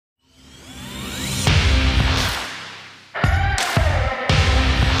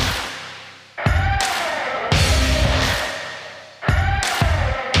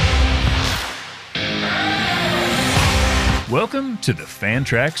Welcome to the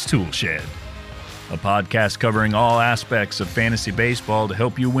Fantrax Toolshed, a podcast covering all aspects of fantasy baseball to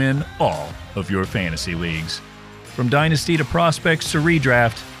help you win all of your fantasy leagues. From dynasty to prospects to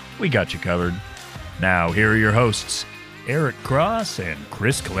redraft, we got you covered. Now, here are your hosts, Eric Cross and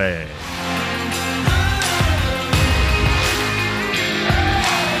Chris Clegg.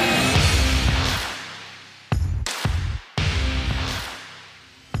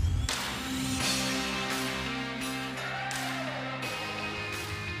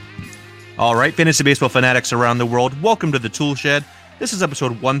 All right, fantasy baseball fanatics around the world, welcome to the Toolshed. This is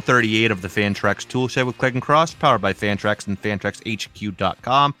episode 138 of the Fantrax Toolshed with Clegg and Cross, powered by Fantrax and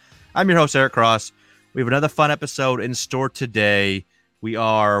FantraxHQ.com. I'm your host, Eric Cross. We have another fun episode in store today. We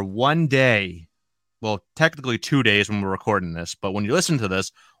are one day, well, technically 2 days when we're recording this, but when you listen to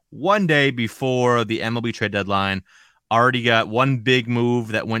this, 1 day before the MLB trade deadline. Already got one big move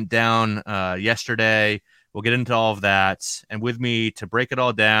that went down yesterday. We'll get into all of that. And with me to break it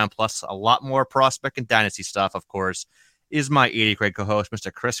all down, plus a lot more prospect and dynasty stuff, of course, is my 80 grade co-host,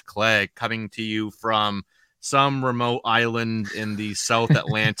 Mr. Chris Clegg, coming to you from some remote island in the South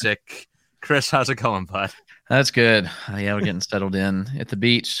Atlantic. Chris, how's it going, bud? That's good. Yeah, we're getting settled in at the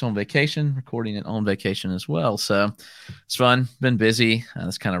beach on vacation, recording it on vacation as well. So it's fun. Been busy.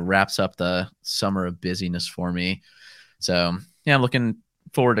 This kind of wraps up the summer of busyness for me. So, yeah, I'm looking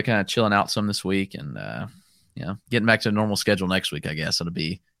forward to kind of chilling out some this week and, getting back to a normal schedule next week, I guess. It'll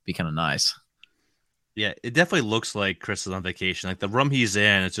be kind of nice. Yeah, it definitely looks like Chris is on vacation. Like the room he's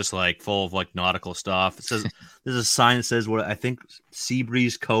in, it's just like full of like nautical stuff. It says there's a sign that says what I think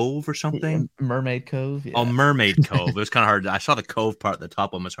Seabreeze Cove or something. Mermaid Cove. Yeah. Oh, Mermaid Cove. It was kind of hard. I saw the cove part at the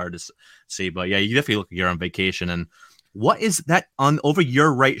top one was hard to see, but yeah, you definitely look like you're on vacation. And what is that on over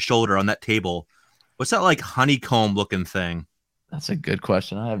your right shoulder on that table? What's that like honeycomb looking thing? That's a good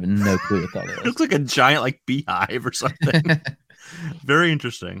question. I have no clue what that is. It looks like a giant like beehive or something. Very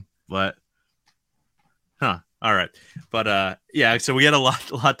interesting, but all right. But so we got a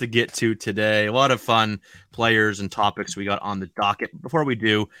lot to get to today. A lot of fun players and topics we got on the docket. Before we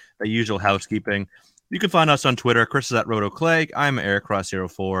do the usual housekeeping, you can find us on Twitter. Chris is at RotoClegg. I'm Eric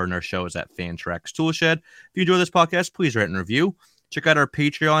Cross04, and our show is at Fantrax Toolshed. If you enjoy this podcast, please rate and review. Check out our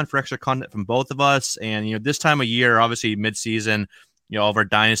Patreon for extra content from both of us. And, this time of year, obviously mid-season, all of our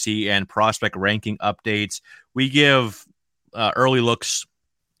dynasty and prospect ranking updates. We give early looks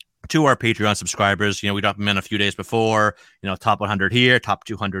to our Patreon subscribers. We drop them in a few days before, top 100 here, top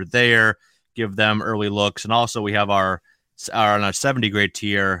 200 there, give them early looks. And also we have on our 70 grade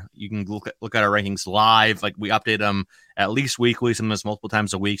tier, you can look at our rankings live. Like we update them at least weekly, sometimes multiple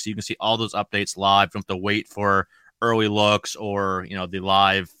times a week. So you can see all those updates live. You don't have to wait for early looks or, the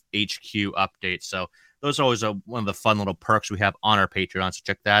live HQ updates. So those are always one of the fun little perks we have on our Patreon, so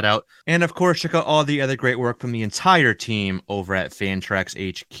check that out. And, of course, check out all the other great work from the entire team over at Fantrax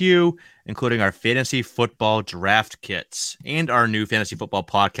HQ, including our fantasy football draft kits and our new fantasy football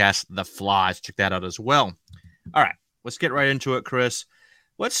podcast, The Flies. Check that out as well. All right, let's get right into it, Chris.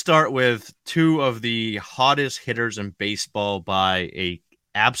 Let's start with two of the hottest hitters in baseball by a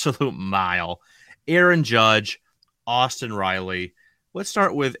absolute mile, Aaron Judge, Austin Riley. Let's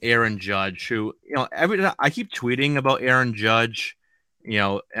start with Aaron Judge, who, I keep tweeting about Aaron Judge,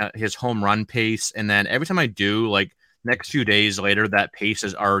 his home run pace. And then every time I do, like next few days later, that pace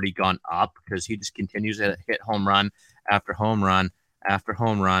has already gone up because he just continues to hit home run after home run after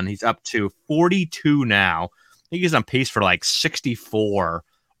home run. He's up to 42 now. I think he's on pace for like 64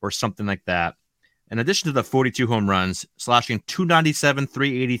 or something like that. In addition to the 42 home runs, slashing 297,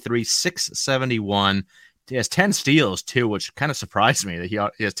 383, 671. He has 10 steals, too, which kind of surprised me that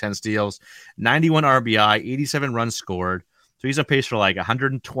he has 10 steals, 91 RBI, 87 runs scored. So he's on pace for like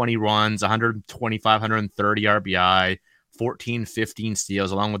 120 runs, 125, 130 RBI, 14, 15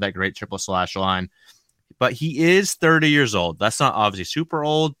 steals, along with that great triple slash line. But he is 30 years old. That's not obviously super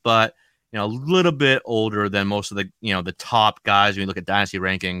old, but a little bit older than most of the the top guys when you look at dynasty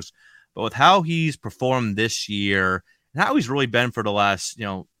rankings. But with how he's performed this year and how he's really been for the last,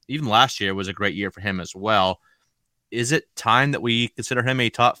 even last year was a great year for him as well. Is it time that we consider him a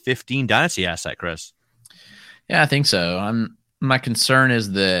top 15 dynasty asset, Chris? Yeah, I think so. My concern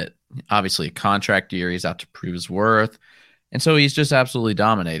is that obviously a contract year, he's out to prove his worth. And so he's just absolutely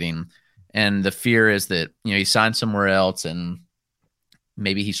dominating. And the fear is that, he signed somewhere else and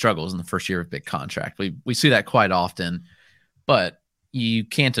maybe he struggles in the first year of a big contract. We see that quite often, but you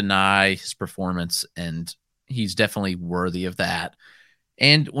can't deny his performance, and he's definitely worthy of that.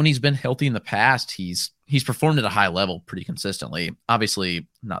 And when he's been healthy in the past, he's performed at a high level pretty consistently. Obviously,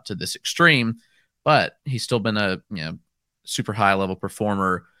 not to this extreme, but he's still been a super high level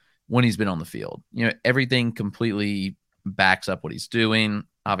performer when he's been on the field. Everything completely backs up what he's doing.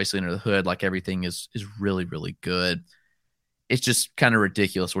 Obviously, under the hood, like everything is really, really good. It's just kind of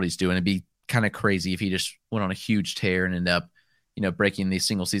ridiculous what he's doing. It'd be kind of crazy if he just went on a huge tear and ended up, breaking the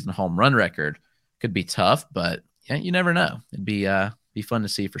single season home run record. Could be tough, but yeah, you never know. It'd be fun to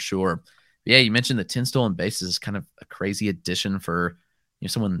see for sure. But yeah, you mentioned that 10 stolen bases is kind of a crazy addition for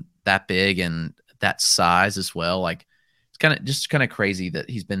someone that big and that size as well. Like it's kind of crazy that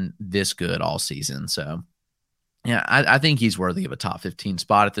he's been this good all season. So yeah, I think he's worthy of a top 15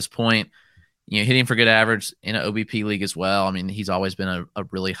 spot at this point. Hitting for good average in an OBP league as well. I mean, he's always been a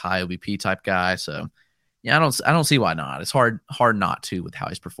really high OBP type guy. So yeah, I don't see why not. It's hard not to with how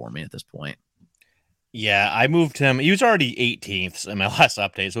he's performing at this point. Yeah, I moved him. He was already 18th in my last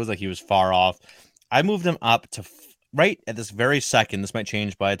update, so it was like he was far off. I moved him up to right at this very second. This might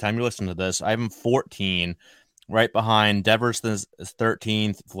change by the time you listen to this. I have him 14, right behind Devers is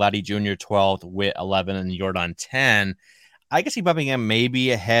 13th, Vladdy Jr. 12th, Witt 11, and Jordan 10. I guess he's bumping him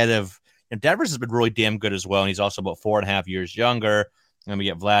maybe ahead of Devers has been really damn good as well, and he's also about 4.5 years younger. And we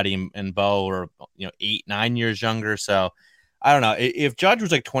get Vladdy and Bo are 8-9 years younger. So I don't know. If Judge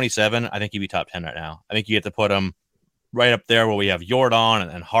was like 27, I think he'd be top 10 right now. I think you have to put him right up there where we have Jordan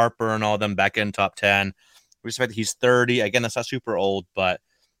and Harper and all them back in top 10. We expect that he's 30. Again, that's not super old, but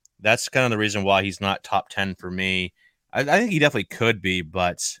that's kind of the reason why he's not top 10 for me. I think he definitely could be,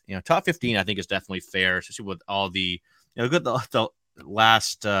 but top 15 I think is definitely fair, especially with all the the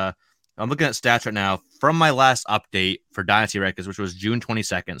last. I'm looking at stats right now from my last update for Dynasty Records, which was June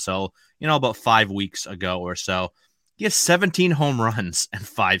 22nd. So about 5 weeks ago or so. He has 17 home runs and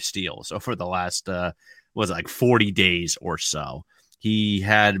 5 steals over the last 40 days or so. He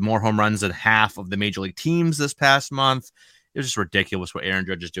had more home runs than half of the major league teams this past month. It was just ridiculous what Aaron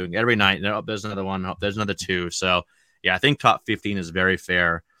Judge is doing every night. Oh, there's another one. Oh, there's another 2. So yeah, I think top 15 is very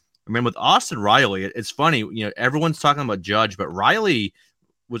fair. I mean, with Austin Riley, it's funny. Everyone's talking about Judge, but Riley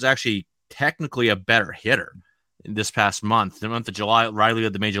was actually technically a better hitter this past month. The month of July, Riley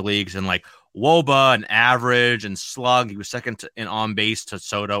led the major leagues in like WOBA and average and slug. He was second in on base to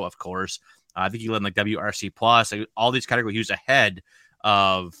Soto, of course. I think he led in like WRC plus. Like, all these categories, he was ahead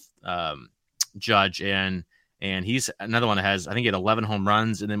of Judge, and he's another one that has, I think he had 11 home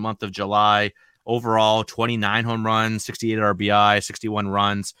runs in the month of July. Overall, 29 home runs, 68 RBI, 61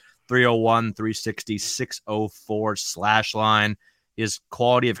 runs, 301, 360, 604 slash line. His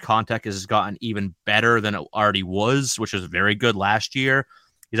quality of contact has gotten even better than it already was, which was very good last year.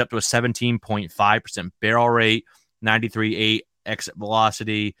 He's up to a 17.5% barrel rate, 93.8 exit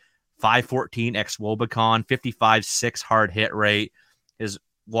velocity, 514 ex Wobicon, 55.6 hard hit rate. His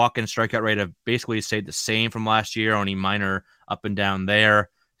walk and strikeout rate have basically stayed the same from last year, only minor up and down there.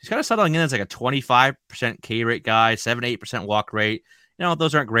 He's kind of settling in as like a 25% K rate guy, 7-8% walk rate.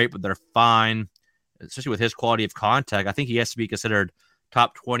 Those aren't great, but they're fine, especially with his quality of contact. I think he has to be considered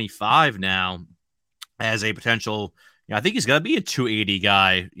top 25 now as a potential. I think he's going to be a 280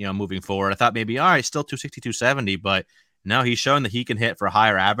 guy, moving forward. I thought maybe, all right, still 260, 270, but now he's showing that he can hit for a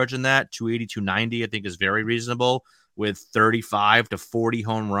higher average than that. 280, 290, I think is very reasonable with 35 to 40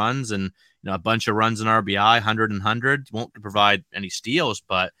 home runs and a bunch of runs in RBI, 100 and 100. Won't provide any steals,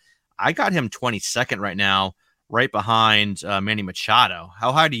 but I got him 22nd right now, right behind Manny Machado.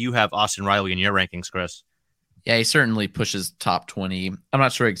 How high do you have Austin Riley in your rankings, Chris? Yeah, he certainly pushes top 20. I'm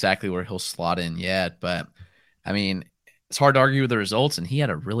not sure exactly where he'll slot in yet, but I mean, it's hard to argue with the results, and he had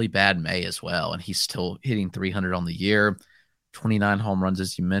a really bad May as well, and he's still hitting 300 on the year, 29 home runs,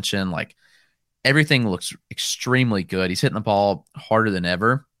 as you mentioned. Like, everything looks extremely good. He's hitting the ball harder than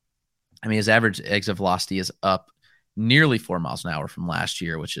ever. I mean, his average exit velocity is up nearly 4 miles an hour from last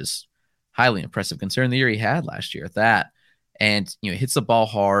year, which is highly impressive considering the year he had last year at that. And, hits the ball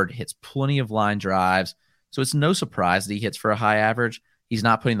hard, hits plenty of line drives. So it's no surprise that he hits for a high average. He's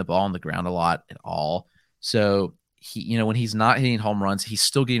not putting the ball on the ground a lot at all. So he, when he's not hitting home runs, he's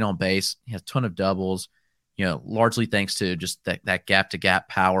still getting on base. He has a ton of doubles, largely thanks to just that gap to gap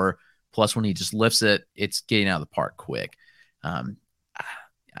power. Plus, when he just lifts it, it's getting out of the park quick.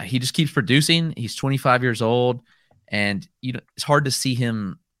 He just keeps producing. He's 25 years old, and it's hard to see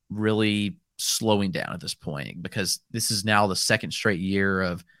him really slowing down at this point because this is now the second straight year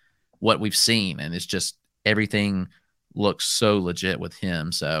of what we've seen, and it's just everything looks so legit with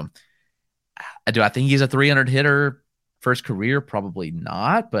him. So, I think he's a 300 hitter for his career? Probably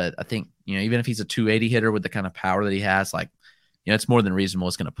not, but I think even if he's a 280 hitter with the kind of power that he has, like, it's more than reasonable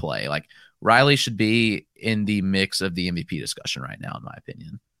it's going to play. Like, Riley should be in the mix of the MVP discussion right now, in my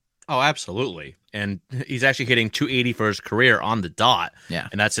opinion. Oh, absolutely. And he's actually hitting 280 for his career on the dot. Yeah.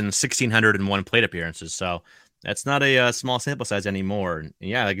 And that's in 1,601 plate appearances. So That's not a small sample size anymore. And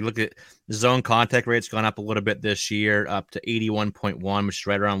yeah, like you look at the zone contact rate's gone up a little bit this year, up to 81.1, which is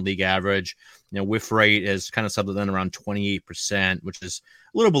right around league average. Whiff rate is kind of settled in around 28%, which is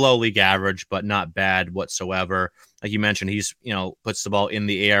a little below league average, but not bad whatsoever. Like you mentioned, he's, puts the ball in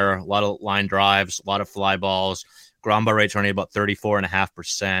the air, a lot of line drives, a lot of fly balls. Ground ball rate's only about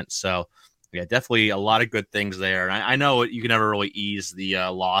 34.5%. So yeah, definitely a lot of good things there. And I know you can never really ease the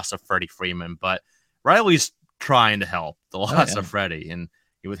loss of Freddie Freeman, but Riley's trying to help the loss of Freddie, and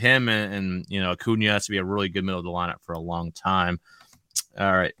with him and Acuna has to be a really good middle of the lineup for a long time.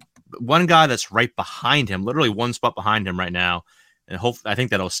 All right, one guy that's right behind him, literally one spot behind him right now, and I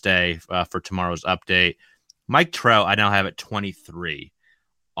think that'll stay for tomorrow's update. Mike Trout, I now have at 23.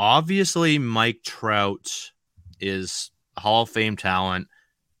 Obviously, Mike Trout is a Hall of Fame talent.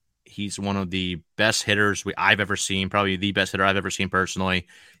 He's one of the best hitters I've ever seen, probably the best hitter I've ever seen personally.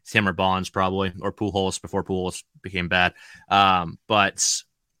 It's him or Bonds probably, or Pujols before Pujols became bad. But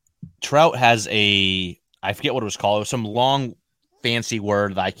Trout has I forget what it was called. It was some long, fancy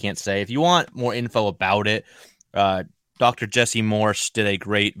word that I can't say. If you want more info about it, Dr. Jesse Morse did a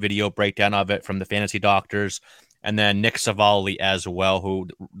great video breakdown of it from the Fantasy Doctors. And then Nick Savali as well, who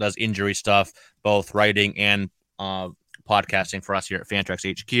does injury stuff, both writing and podcasting for us here at Fantrax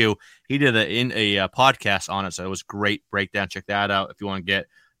HQ. He did a podcast on it, so it was great breakdown. Check that out if you want to get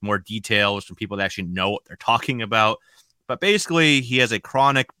more details from people that actually know what they're talking about. But basically, he has a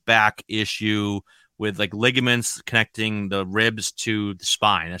chronic back issue with like ligaments connecting the ribs to the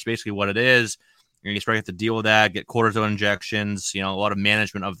spine. That's basically what it is. And he's probably have to deal with that, get cortisone injections, a lot of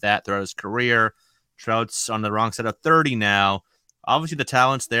management of that throughout his career. Trout's on the wrong side of 30 now. Obviously, the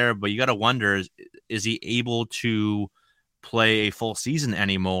talent's there, but you got to wonder, is he able to play a full season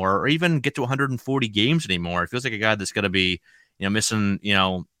anymore, or even get to 140 games anymore? It feels like a guy that's going to be, missing,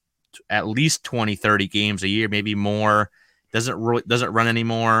 at least 20, 30 games a year, maybe more. Doesn't run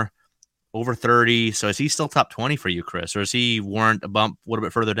anymore, over 30. So is he still top 20 for you, Chris, or is he warrant a bump a little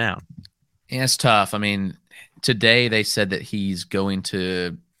bit further down? Yeah, it's tough. I mean, today they said that he's going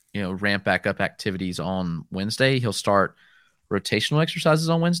to, ramp back up activities on Wednesday. He'll start rotational exercises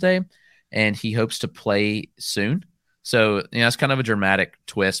on Wednesday, and he hopes to play soon. So, it's kind of a dramatic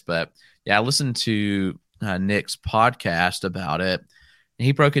twist, but yeah, I listened to Nick's podcast about it, and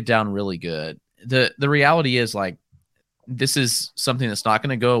he broke it down really good. The reality is, like, this is something that's not going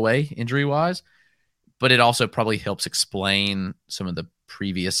to go away injury-wise, but it also probably helps explain some of the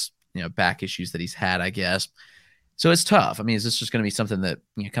previous, back issues that he's had, I guess. So it's tough. I mean, is this just going to be something that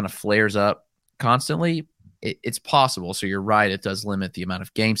kind of flares up constantly? It's possible. So you're right. It does limit the amount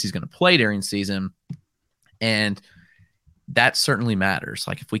of games he's going to play during season. And that certainly matters.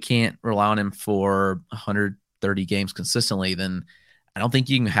 Like, if we can't rely on him for 130 games consistently, then I don't think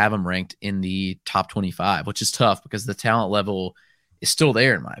you can have him ranked in the top 25, which is tough because the talent level is still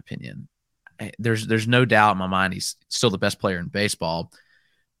there, in my opinion. There's no doubt in my mind he's still the best player in baseball,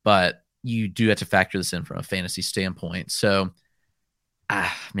 but you do have to factor this in from a fantasy standpoint. So,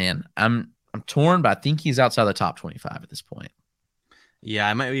 man, I'm torn, but I think he's outside the top 25 at this point. Yeah,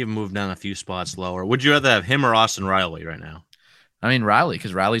 I might even move down a few spots lower. Would you rather have him or Austin Riley right now? I mean, Riley,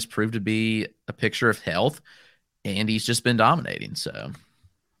 because Riley's proved to be a picture of health, and he's just been dominating. So,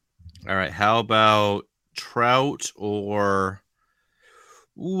 all right, how about Trout or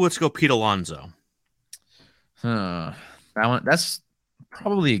let's go Pete Alonso? That's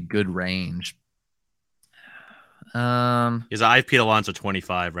probably a good range. Because I have Pete Alonso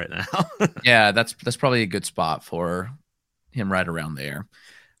 25 right now. Yeah, that's probably a good spot for him, right around there.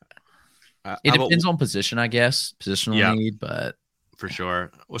 It depends on position, I guess, positional need, but for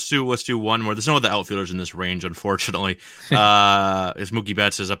sure. Let's do one more. There's no other outfielders in this range, unfortunately. Is Mookie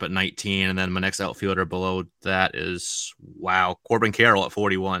Betts is up at 19, and then my next outfielder below that is Corbin Carroll at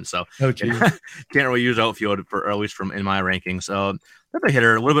 41. So can't really use outfield for, or at least from in my rankings. So another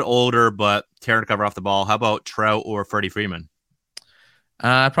hitter, a little bit older, but tearing to cover off the ball. How about Trout or Freddie Freeman?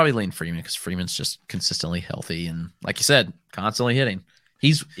 I'd probably lean Freeman because Freeman's just consistently healthy and, like you said, constantly hitting.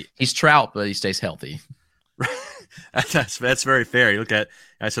 He's Trout, but he stays healthy. That's very fair. You look at,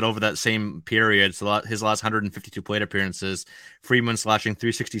 I said, over that same period, so his last 152 plate appearances, Freeman slashing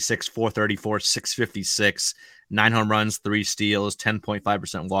 366, 434, 656, 9 home runs, 3 steals,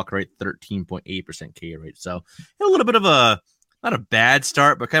 10.5% walk rate, 13.8% K rate. So a little bit of not a bad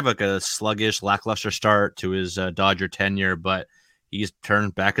start, but kind of like a sluggish, lackluster start to his Dodger tenure. But he's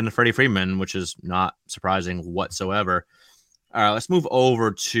turned back into Freddie Freeman, which is not surprising whatsoever. All right, let's move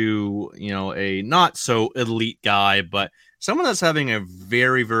over to, a not so elite guy, but someone that's having a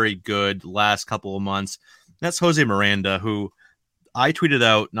very, very good last couple of months. That's Jose Miranda, who I tweeted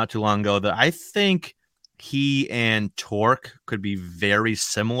out not too long ago that I think he and Torque could be very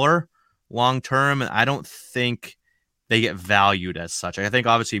similar long term, and I don't think they get valued as such. I think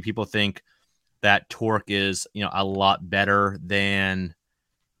obviously people think that Torque is, a lot better than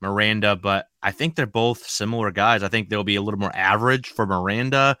Miranda, but I think they're both similar guys. I think there'll be a little more average for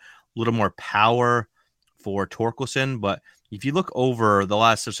Miranda, a little more power for Torkelson. But if you look over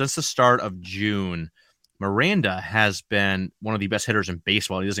since the start of June, Miranda has been one of the best hitters in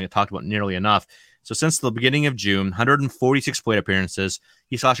baseball. He doesn't get talked about nearly enough. So since the beginning of June, 146 plate appearances,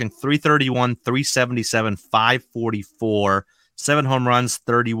 he's slashing 331, 377, 544, 7 home runs,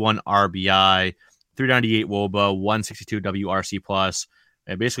 31 RBI, 398 WOBA, 162 WRC plus.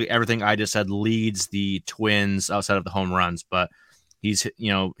 And basically everything I just said leads the Twins outside of the home runs. But he's,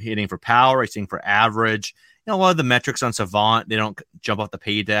 hitting for power, he's hitting for average. A lot of the metrics on Savant, they don't jump off the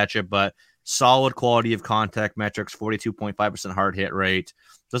page at you, but solid quality of contact metrics, 42.5% hard hit rate.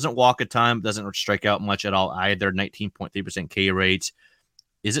 Doesn't walk a ton, doesn't strike out much at all either, 19.3% K rate.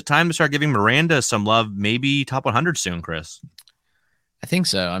 Is it time to start giving Miranda some love, maybe top 100 soon, Chris? I think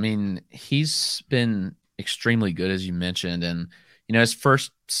so. I mean, he's been extremely good, as you mentioned. And, his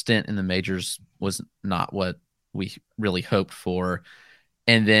first stint in the majors was not what we really hoped for.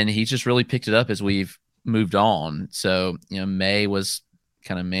 And then he just really picked it up as we've moved on. So, May was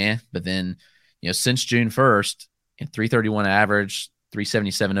kind of meh. But then, since June 1st, 331 average,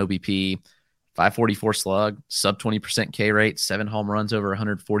 377 OBP, 544 slug, sub 20% K rate, 7 home runs over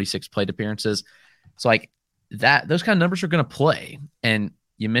 146 plate appearances. It's like that, those kind of numbers are going to play. And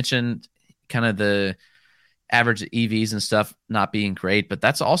you mentioned kind of the average EVs and stuff not being great, but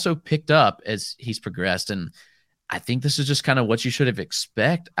that's also picked up as he's progressed. And I think this is just kind of what you should have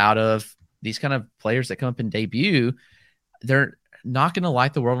expect out of these kind of players that come up and debut. They're not going to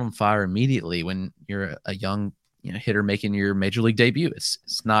light the world on fire immediately when you're a young hitter making your major league debut.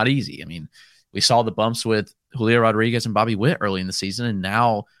 It's not easy. I mean, we saw the bumps with Julio Rodriguez and Bobby Witt early in the season, and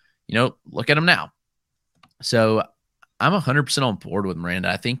now, look at him now. So I'm 100% on board with Miranda.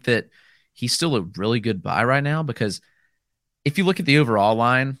 I think that he's still a really good buy right now because if you look at the overall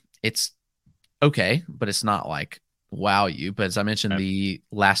line, it's okay, but it's not like wow you. But as I mentioned,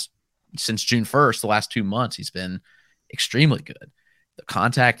 since June 1st, the last 2 months, he's been extremely good. The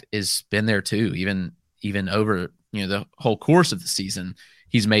contact has been there too, even over the whole course of the season.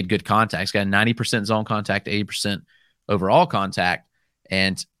 He's made good contact. He's got 90% zone contact, 80% overall contact,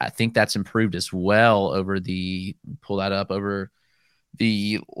 and I think that's improved as well over the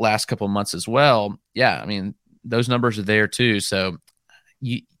last couple of months as well. Yeah, I mean, those numbers are there too. So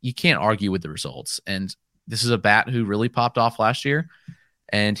you can't argue with the results. And this is a bat who really popped off last year,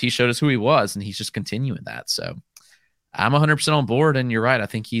 and he showed us who he was, and he's just continuing that. So I'm 100% on board, and you're right. I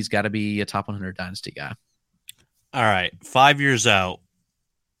think he's got to be a top 100 dynasty guy. All right, 5 years out,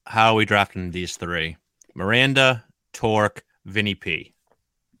 how are we drafting these three? Miranda, Torque, Vinny P.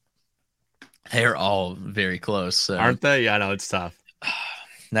 They're all very close. So. Aren't they? Yeah, I know, it's tough.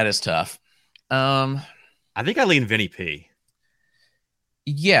 That is tough. I think I lean Vinny P.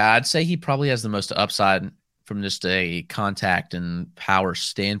 Yeah, I'd say he probably has the most upside from just a contact and power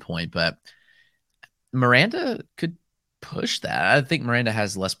standpoint, but Miranda could push that. I think Miranda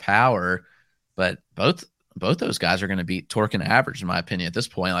has less power, but both those guys are going to beat Torque and average, in my opinion, at this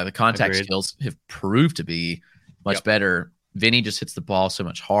point. Like the contact skills have proved to be much better. Vinny just hits the ball so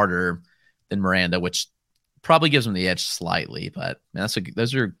much harder than Miranda, which probably gives him the edge slightly. But man,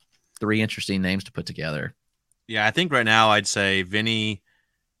 those are 3 interesting names to put together. Yeah, I think right now I'd say Vinny,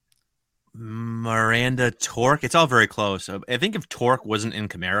 Miranda, Torque. It's all very close. I think if Torque wasn't in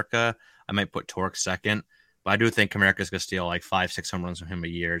Comerica, I might put Torque second. But I do think Comerica's going to steal like 5-6 home runs from him a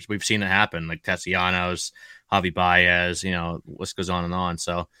year. We've seen it happen, like Tessianos, Javi Baez, list goes on and on.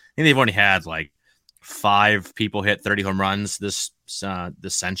 So I think they've only had like 5 people hit 30 home runs this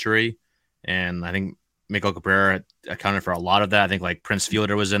century. And I think Miguel Cabrera accounted for a lot of that. I think like Prince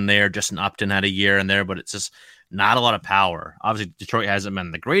Fielder was in there. Justin Upton had a year in there, but it's just not a lot of power. Obviously, Detroit hasn't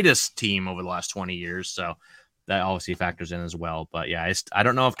been the greatest team over the last 20 years. So that obviously factors in as well. But yeah, I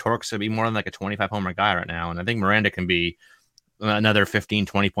don't know if Torque's going to be more than like a 25 homer guy right now. And I think Miranda can be another 15,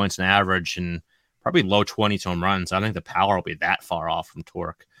 20 points in average and probably low 20s home runs. I don't think the power will be that far off from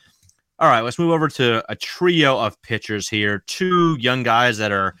Torque. All right, let's move over to a trio of pitchers here. 2 young guys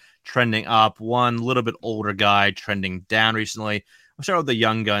that are trending up, 1 little bit older guy trending down recently. We'll start with the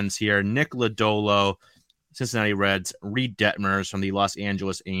young guns here. Nick Lodolo, Cincinnati Reds, Reed Detmers from the Los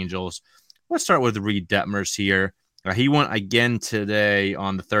Angeles Angels. Let's start with Reed Detmers here. He went again today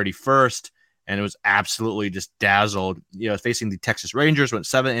on the 31st, and it was absolutely just dazzled. Facing the Texas Rangers, went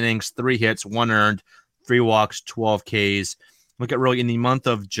 7 innings, 3 hits, 1 earned, 3 walks, 12 Ks. look at really in the month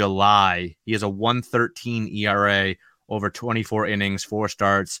of July, he has a 1.13 ERA over 24 innings, 4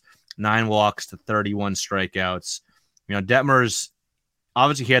 starts, 9 walks to 31 strikeouts. Detmers,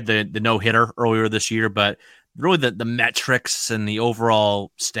 obviously he had the no-hitter earlier this year, but really the metrics and the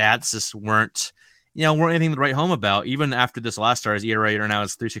overall stats just weren't anything to write home about. Even after this last start, his ERA right now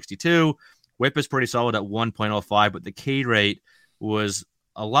is 3.62. Whip is pretty solid at 1.05, but the K rate was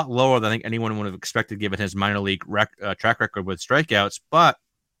a lot lower than I think anyone would have expected given his minor league track record with strikeouts, but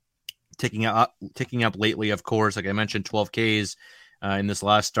ticking up lately, of course. Like I mentioned, 12 Ks in this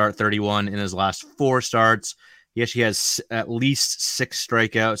last start, 31 in his last 4 starts. He actually has at least 6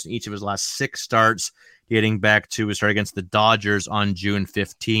 strikeouts in each of his last 6 starts, dating back to his start against the Dodgers on June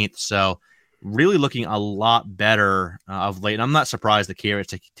 15th. So really looking a lot better of late. And I'm not surprised the K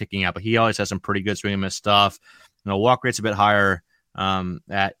rate's ticking up, but he always has some pretty good swing and miss stuff. Walk rate's a bit higher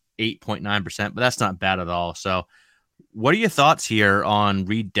at 8.9%, but that's not bad at all. So what are your thoughts here on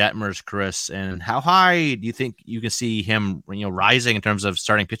Reid Detmers, Chris, and how high do you think you can see him, rising in terms of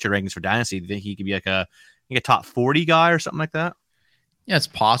starting pitcher rankings for Dynasty? Do you think he could be like a top 40 guy or something like that? Yeah, it's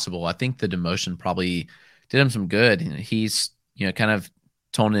possible. I think the demotion probably did him some good. He's, kind of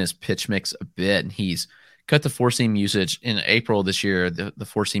toning his pitch mix a bit, and he's cut the four-seam usage. In April this year, the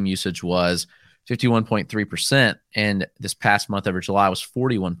four-seam usage was 51.3%, and this past month over July was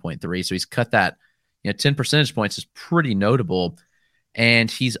 41.3. So he's cut that, 10 percentage points is pretty notable. And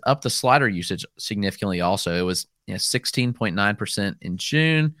he's up the slider usage significantly also. It was 16.9% in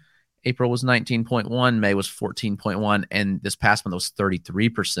June. April was 19.1, May was 14.1, and this past month was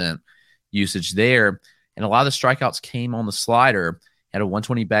 33% usage there. And a lot of the strikeouts came on the slider. Had a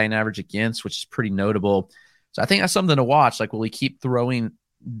 120 batting average against, which is pretty notable. So I think that's something to watch. Like, will he keep throwing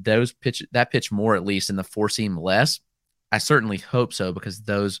that pitch more, at least, in the four seam less? I certainly hope so, because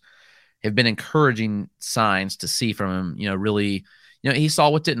those have been encouraging signs to see from him. Really, he saw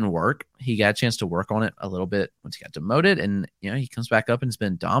what didn't work. He got a chance to work on it a little bit once he got demoted, and he comes back up and has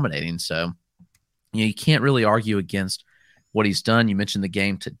been dominating. So you can't really argue against what he's done. You mentioned the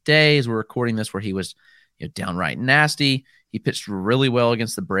game today as we're recording this, where he was downright nasty. He pitched really well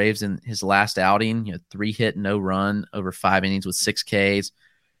against the Braves in his last outing. 3 hit, no run over 5 innings with 6 Ks.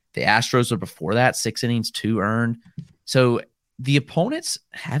 The Astros were before that, 6 innings, 2 earned. So the opponents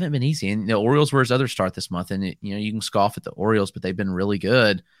haven't been easy. And the Orioles were his other start this month. And, you can scoff at the Orioles, but they've been really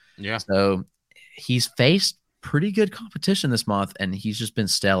good. Yeah. So he's faced pretty good competition this month, and he's just been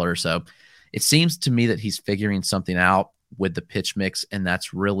stellar. So it seems to me that he's figuring something out with the pitch mix, and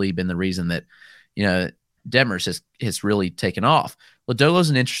that's really been the reason that, Detmers has really taken off.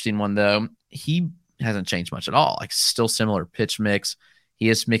 Lodolo's an interesting one, though. He hasn't changed much at all. Like, still similar pitch mix. He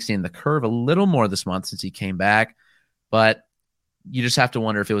is mixing the curve a little more this month since he came back, but you just have to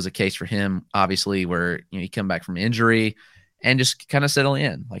wonder if it was a case for him, obviously, where he come back from injury and just kind of settle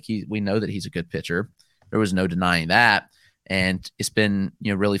in. Like, we know that he's a good pitcher. There was no denying that, and it's been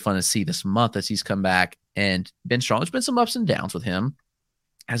really fun to see this month as he's come back and been strong. There's been some ups and downs with him.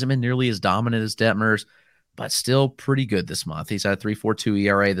 Hasn't been nearly as dominant as Detmers, but still pretty good this month. He's had a 3.42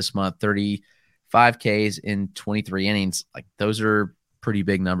 ERA this month, 35 Ks in 23 innings. Like, those are pretty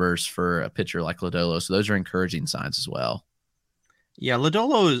big numbers for a pitcher like Lodolo. So those are encouraging signs as well. Yeah,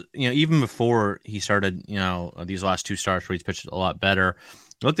 Lodolo is, even before he started, these last 2 starts where he's pitched a lot better,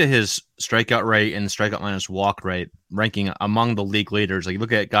 looked at his strikeout rate and strikeout minus walk rate, ranking among the league leaders. Like, you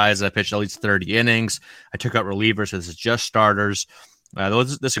look at guys that pitched at least 30 innings. I took out relievers, so this is just starters.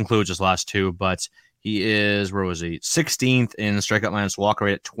 This includes his last 2, but he is, 16th in strikeout minus walk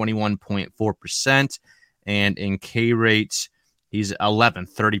rate at 21.4%. And in K rate, he's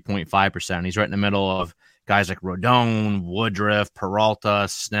 11th, 30.5%. He's right in the middle of guys like Rodon, Woodruff, Peralta,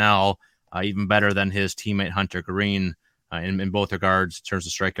 Snell, even better than his teammate Hunter Green in both regards in terms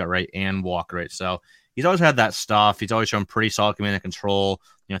of strikeout rate and walk rate. So he's always had that stuff. He's always shown pretty solid command and control,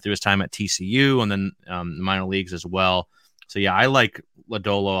 through his time at TCU and then the minor leagues as well. So, yeah, I like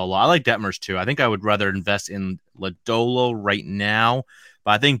Lodolo a lot. I like Detmers, too. I think I would rather invest in Lodolo right now,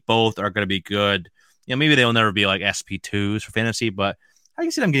 but I think both are going to be good. Maybe they'll never be like SP2s for fantasy, but I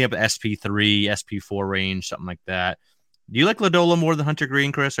can see them getting up at SP3, SP4 range, something like that. Do you like Lodolo more than Hunter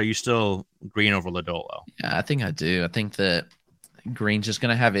Green, Chris? Or are you still Green over Lodolo? Yeah, I think I do. I think that Green's just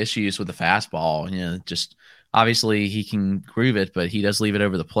going to have issues with the fastball. Just obviously he can groove it, but he does leave it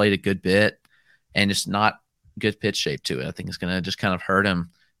over the plate a good bit, and just not good pitch shape to it. I think it's going to just kind of hurt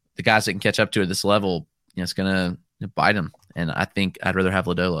him. The guys that can catch up to it at this level, it's going to bite him. And I think I'd rather have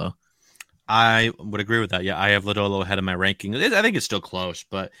Lodolo. I would agree with that. Yeah, I have Lodolo ahead of my ranking. I think it's still close,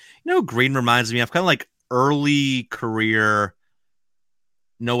 but Green reminds me of kind of like early career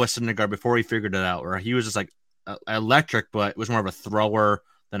Noah Syndergaard before he figured it out, where he was just like electric, but was more of a thrower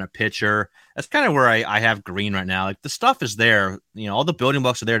than a pitcher. That's kind of where I have Green right now. Like the stuff is there, all the building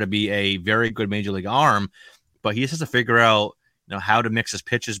blocks are there to be a very good major league arm, but he just has to figure out, how to mix his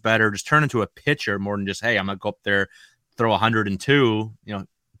pitches better, just turn into a pitcher more than just, hey, I'm going to go up there, throw 102.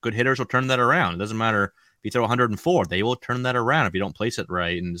 Good hitters will turn that around. It doesn't matter if you throw 104, they will turn that around if you don't place it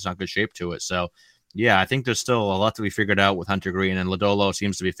right and there's not good shape to it. So, yeah, I think there's still a lot to be figured out with Hunter Green, and Lodolo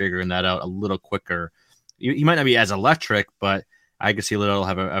seems to be figuring that out a little quicker. He might not be as electric, but I could see Lodolo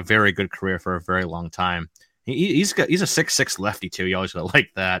have a very good career for a very long time. He's a 6'6" lefty too. You always gotta like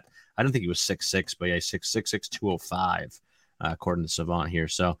that. I don't think he was 6'6", but yeah, 6'6", 205, according to Savant here.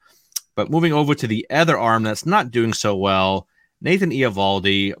 So, but moving over to the other arm that's not doing so well, Nathan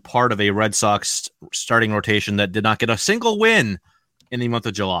Eovaldi, part of a Red Sox starting rotation that did not get a single win in the month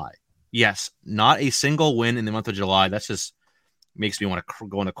of July. Yes, not a single win in the month of July. That just makes me want to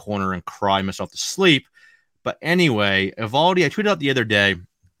go in a corner and cry myself to sleep. But anyway, Eovaldi, I tweeted out the other day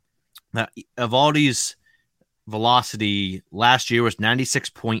that Eovaldi's velocity last year was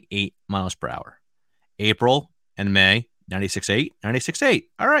 96.8 miles per hour. April and May, 96.8, 96.8.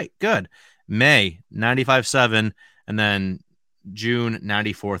 All right, good. May, 95.7, and then June,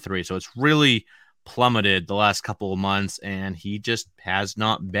 94.3. So it's really plummeted the last couple of months, and he just has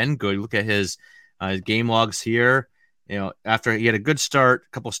not been good. Look at his game logs here. After he had a good start,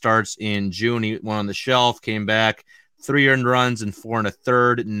 a couple starts in June, he went on the shelf, came back, 3 earned runs and 4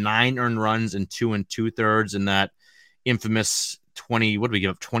 1/3, 9 earned runs and 2 2/3, and that infamous 20. What did we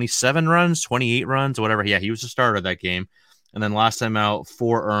give up? 27 runs, 28 runs, whatever. Yeah, he was the starter of that game. And then last time out,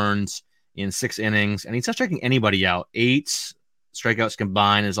 4 earned in 6 innings, and he's not striking anybody out. 8 strikeouts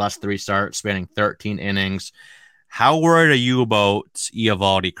combined in his last 3 starts, spanning 13 innings. How worried are you about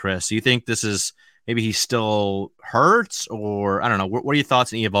Eovaldi, Chris? Do you think this is maybe he still hurts, or I don't know? What are your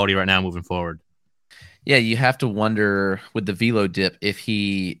thoughts on Eovaldi right now moving forward? Yeah, you have to wonder with the velo dip if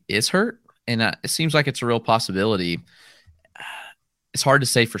he is hurt, and it seems like it's a real possibility. It's hard to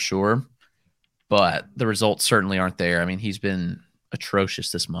say for sure, but the results certainly aren't there. I mean, he's been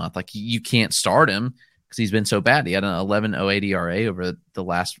atrocious this month. Like, you can't start him because he's been so bad. He had an 11.08 ERA over the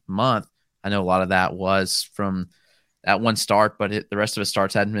last month. I know a lot of that was from that one start, but the rest of his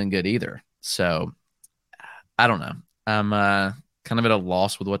starts hadn't been good either. So I don't know. I'm kind of at a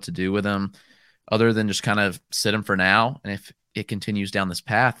loss with what to do with him other than just kind of sit him for now. And if it continues down this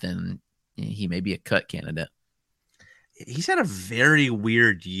path, then he may be a cut candidate. He's had a very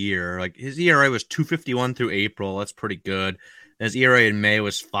weird year. Like, his ERA was 2.51 through April. That's pretty good. His ERA in May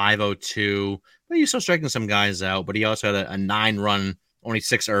was 5.02. But he's still striking some guys out. But he also had a 9-run, only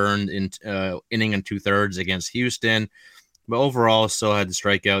 6 earned in inning and 2/3 against Houston. But overall, still had the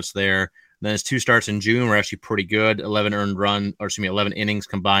strikeouts there. And then his 2 starts in June were actually pretty good. 11 innings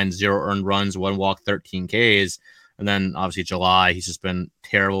combined, 0 earned runs, 1 walk, 13 Ks. And then obviously July, he's just been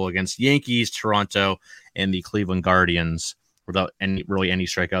terrible against Yankees, Toronto, and the Cleveland Guardians without any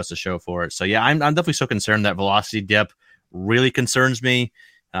strikeouts to show for it. So yeah, I'm definitely so concerned. That velocity dip really concerns me.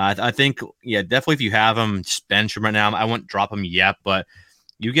 I think, yeah, definitely if you have him, just bench him right now. I wouldn't drop him yet, but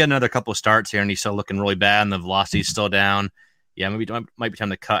you get another couple of starts here and he's still looking really bad and the velocity's still down. Yeah, maybe it might be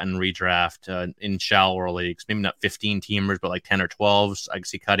time to cut and redraft in shallower leagues. Maybe not 15 teamers, but like 10 or 12s. I can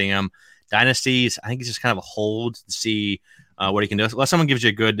see cutting him. Dynasties, I think it's just kind of a hold to see what he can do. Unless someone gives you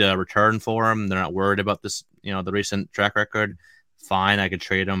a good return for him, they're not worried about this, the recent track record. Fine, I could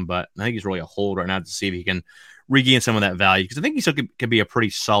trade him, but I think he's really a hold right now to see if he can regain some of that value, because I think he still could be a pretty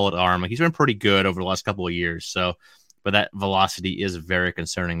solid arm. Like, he's been pretty good over the last couple of years. So, but that velocity is very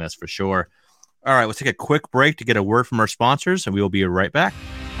concerning. That's for sure. All right, let's take a quick break to get a word from our sponsors, and we will be right back.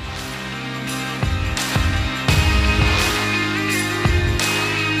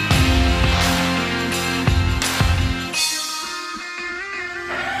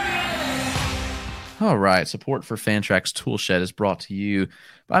 All right, support for Fantrax Toolshed is brought to you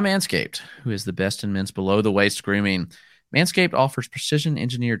by Manscaped, who is the best in men's below-the-waist grooming. Manscaped offers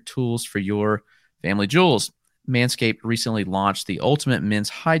precision-engineered tools for your family jewels. Manscaped recently launched the Ultimate Men's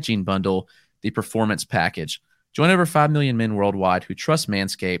Hygiene Bundle, the Performance Package. Join over 5 million men worldwide who trust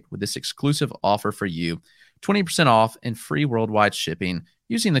Manscaped with this exclusive offer for you. 20% off and free worldwide shipping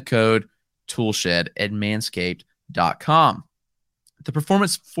using the code TOOLSHED at manscaped.com. The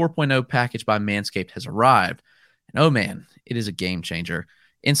Performance 4.0 package by Manscaped has arrived. And oh man, it is a game changer.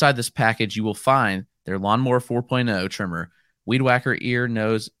 Inside this package, you will find their Lawnmower 4.0 trimmer, Weed Whacker ear,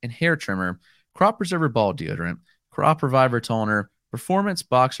 nose, and hair trimmer, Crop Preserver ball deodorant, Crop Reviver toner, Performance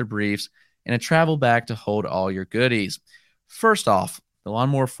boxer briefs, and a travel bag to hold all your goodies. First off, the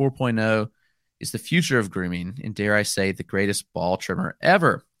Lawnmower 4.0 is the future of grooming, and dare I say, the greatest ball trimmer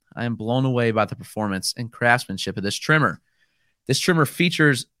ever. I am blown away by the performance and craftsmanship of this trimmer. This trimmer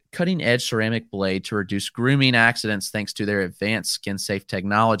features cutting-edge ceramic blade to reduce grooming accidents thanks to their advanced skin-safe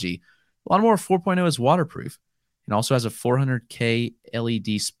technology. Lawnmower 4.0 is waterproof and also has a 400K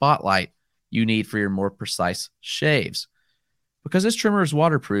LED spotlight you need for your more precise shaves. Because this trimmer is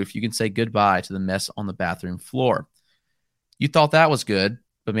waterproof, you can say goodbye to the mess on the bathroom floor. You thought that was good,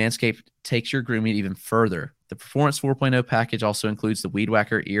 but Manscaped takes your grooming even further. The Performance 4.0 package also includes the Weed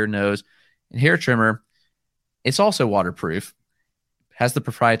Whacker ear, nose, and hair trimmer. It's also waterproof, has the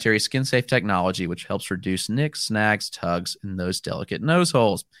proprietary skin-safe technology, which helps reduce nicks, snags, tugs, and those delicate nose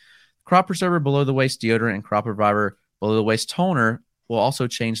holes. Crop Preserver below-the-waist deodorant and Crop Reviver below-the-waist toner will also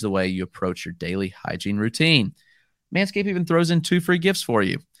change the way you approach your daily hygiene routine. Manscaped even throws in 2 free gifts for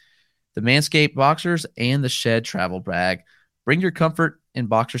you: the Manscaped Boxers and the Shed Travel Bag. Bring your comfort in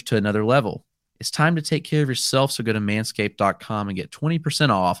boxers to another level. It's time to take care of yourself, so go to manscaped.com and get 20%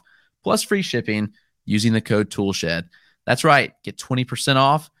 off plus free shipping using the code TOOLSHED. That's right, get 20%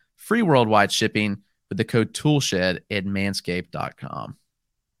 off, free worldwide shipping with the code TOOLSHED at manscaped.com.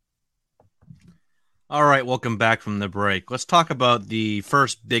 All right, welcome back from the break. Let's talk about the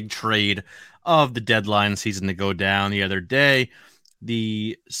first big trade of the deadline season to go down the other day.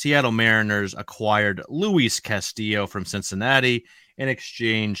 The Seattle Mariners acquired Luis Castillo from Cincinnati in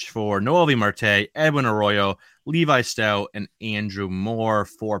exchange for Noelvi Marte, Edwin Arroyo, Levi Stout, and Andrew Moore,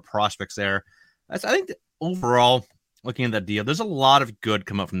 4 prospects there. I think overall, looking at that deal, there's a lot of good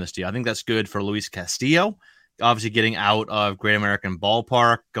come up from this deal. I think that's good for Luis Castillo, obviously getting out of Great American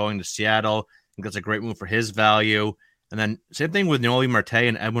Ballpark, going to Seattle. I think that's a great move for his value. And then same thing with Noelvi Marte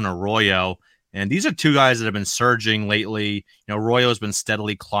and Edwin Arroyo. And these are 2 guys that have been surging lately. Arroyo has been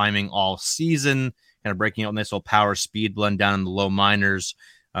steadily climbing all season, kind of breaking out a nice little power speed blend down in the low minors,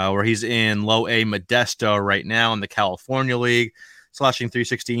 where he's in low A Modesto right now in the California League, slashing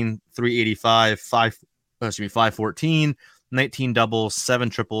 316, 385, 514, 19 doubles, 7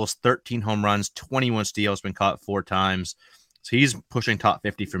 triples, 13 home runs, 21 steals, been caught 4 times. So he's pushing top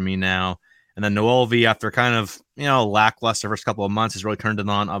 50 for me now. And then Noelvi, after kind of, lackluster first couple of months, has really turned it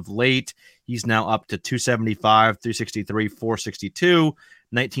on of late. He's now up to 275, 363, 462,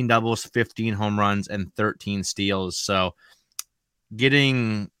 19 doubles, 15 home runs, and 13 steals. So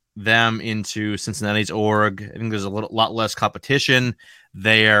getting them into Cincinnati's org, I think there's a lot less competition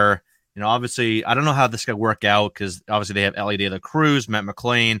there. Obviously, I don't know how this could work out because obviously they have Ellie De La Cruz, Matt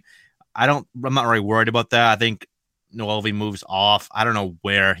McLean. I'm not really worried about that. I think Noelvi moves off. I don't know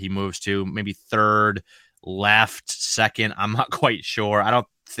where he moves to. Maybe third, left, second. I'm not quite sure. I don't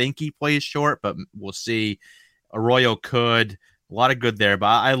think he plays short, but we'll see. Arroyo could. A lot of good there, but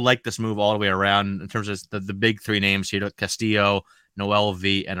I like this move all the way around in terms of the big 3 names here: Castillo,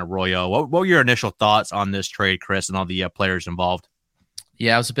 Noelvi, and Arroyo. What were your initial thoughts on this trade, Chris, and all the players involved?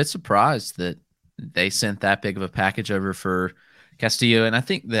 Yeah, I was a bit surprised that they sent that big of a package over for Castillo, and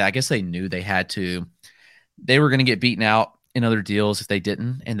I guess they knew they had to. They were going to get beaten out in other deals if they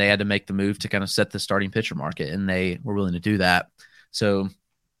didn't, and they had to make the move to kind of set the starting pitcher market, and they were willing to do that. So,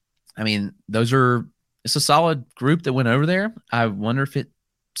 I mean, it's a solid group that went over there. I wonder if it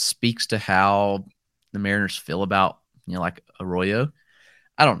speaks to how the Mariners feel about, like Arroyo.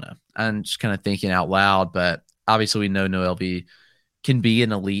 I don't know. I'm just kind of thinking out loud, but obviously we know Noelvi can be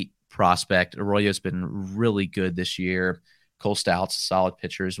an elite prospect. Arroyo's been really good this year. Cole Stout's a solid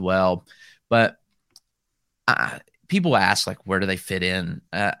pitcher as well. But people ask, like, where do they fit in?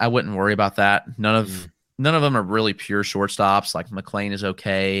 I wouldn't worry about that. None of them are really pure shortstops. Like McLean is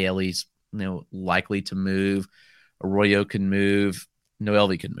okay. Ellie's likely to move. Arroyo can move.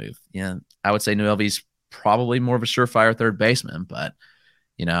 Noelvi can move. I would say Noelvi's probably more of a surefire third baseman, but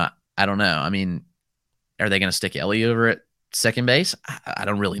I don't know. I mean, are they going to stick Ellie over at second base? I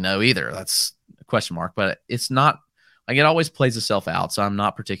don't really know either. That's a question mark, but it's not like it always plays itself out. So I'm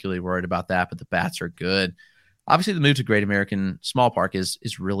not particularly worried about that, but the bats are good. Obviously the move to Great American Small Park is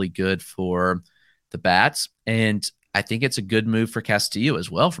really good for the bats. And I think it's a good move for Castillo as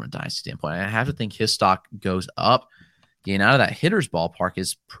well from a dynasty standpoint. I have to think his stock goes up. Getting out of that hitter's ballpark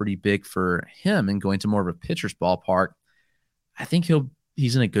is pretty big for him, and going to more of a pitcher's ballpark, I think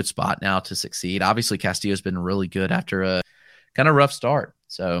he's in a good spot now to succeed. Obviously, Castillo's been really good after a kind of rough start.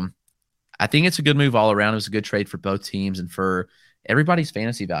 So I think it's a good move all around. It was a good trade for both teams, and for everybody's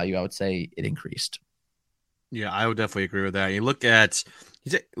fantasy value, I would say it increased. Yeah, I would definitely agree with that. You look at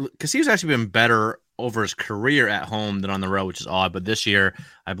Castillo's actually been better over his career at home than on the road, which is odd. But this year,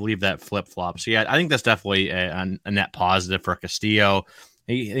 I believe that flip-flops. So, yeah, I think that's definitely a net positive for Castillo.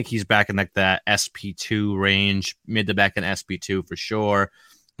 I think he's back in like that SP2 range, mid to back in SP2 for sure.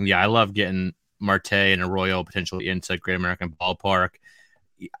 And yeah, I love getting Marte and Arroyo potentially into Great American Ballpark.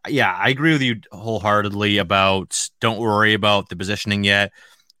 yeah, I agree with you wholeheartedly about don't worry about the positioning yet.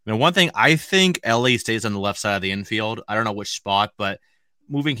 One thing, I think Ellie stays on the left side of the infield. I don't know which spot, but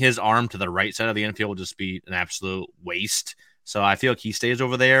moving his arm to the right side of the infield will just be an absolute waste. So I feel like he stays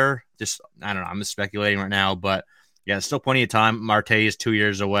over there. Just, I don't know. I'm just speculating right now, but yeah, still plenty of time. Marte is 2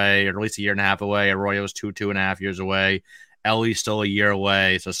 years away, or at least a year and a half away. Arroyo's 2.5 years away. Ellie's still a year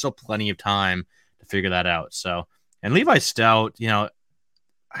away. So still plenty of time to figure that out. So, and Levi Stout,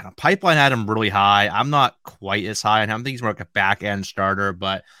 I don't, Pipeline had him really high. I'm not quite as high on him. I think he's more like a back end starter,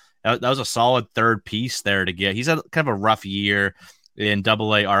 but that was a solid third piece there to get. He's had kind of a rough year in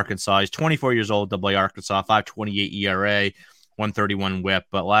AA Arkansas. He's 24 years old, AA Arkansas, 5.28 ERA, 131 WHIP.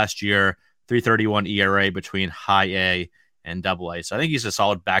 But last year, 3.31 ERA between high A and AA. So I think he's a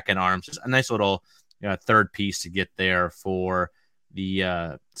solid back end arm. Just a nice little third piece to get there for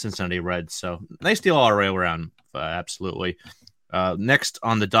the Cincinnati Reds. So nice deal all around. Absolutely. Next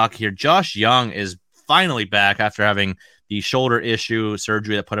on the dock here, Josh Young is finally back after having the shoulder issue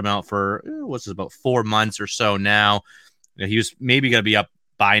surgery that put him out for about 4 months or so now. He was maybe going to be up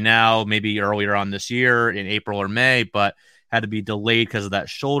by now, maybe earlier on this year in April or May, but had to be delayed because of that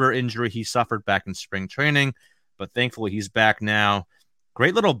shoulder injury he suffered back in spring training. But thankfully, he's back now.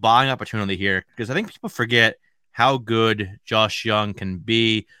 Great little buying opportunity here because I think people forget how good Josh Young can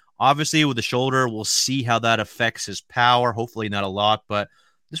be. Obviously, with the shoulder, we'll see how that affects his power. Hopefully not a lot, but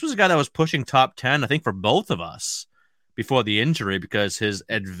this was a guy that was pushing top 10, I think, for both of us before the injury because his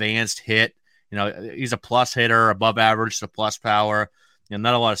advanced hit, he's a plus hitter, above average to plus power.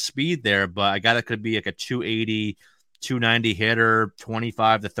 Not a lot of speed there, but a guy that could be like a 280, 290 hitter,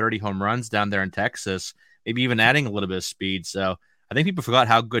 25 to 30 home runs down there in Texas, maybe even adding a little bit of speed. So I think people forgot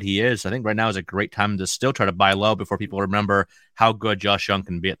how good he is. I think right now is a great time to still try to buy low before people remember how good Josh Young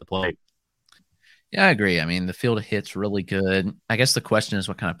can be at the plate. Yeah, I agree. I mean, the field of hits really good. I guess the question is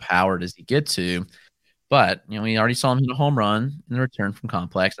what kind of power does he get to? But, we already saw him hit a home run in the return from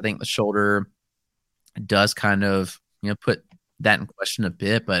Complex. I think the shoulder does kind of, put that in question a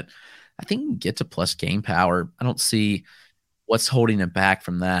bit, but I think he can get to plus game power. I don't see what's holding him back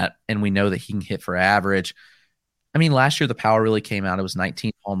from that. And we know that he can hit for average. I mean, last year the power really came out. It was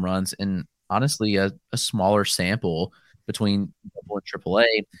 19 home runs and honestly a smaller sample between double and triple A.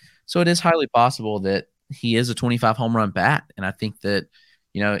 So it is highly possible that he is a 25 home run bat. And I think that,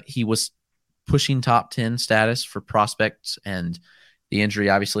 he was pushing top 10 status for prospects and the injury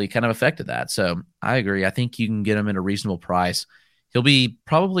obviously kind of affected that. So I agree. I think you can get him at a reasonable price. He'll be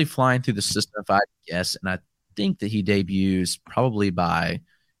probably flying through the system if I guess. And I think that he debuts probably by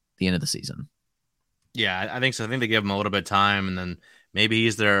the end of the season. Yeah, I think so. I think they give him a little bit of time, and then maybe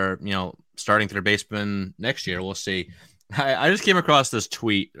he's their, starting third baseman next year. We'll see. I just came across this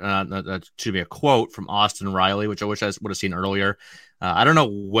tweet, that should be a quote from Austin Riley, which I wish I would have seen earlier. I don't know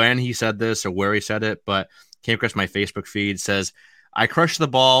when he said this or where he said it, but came across my Facebook feed. It says, "I crush the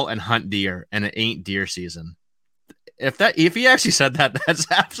ball and hunt deer, and it ain't deer season." If he actually said that, that's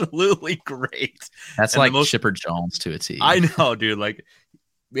absolutely great. That's and like Chipper Jones to a T. I know, dude. Like,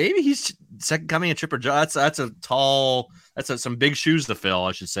 maybe he's second coming of Chipper Jones. That's some big shoes to fill,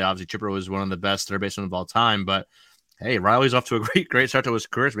 I should say. Obviously, Chipper was one of the best third basemen of all time, but hey, Riley's off to a great start to his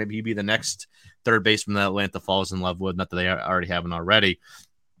career. So maybe he'd be the next third baseman that Atlanta falls in love with. Not that they already haven't already.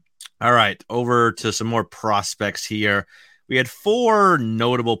 All right, over to some more prospects here. We had 4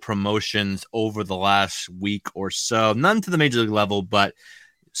 notable promotions over the last week or so. None to the major league level, but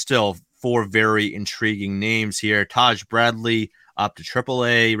still 4 very intriguing names here. Taj Bradley up to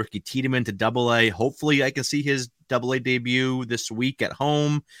AAA, Ricky Tiedemann to AA. Hopefully I can see his AA debut this week at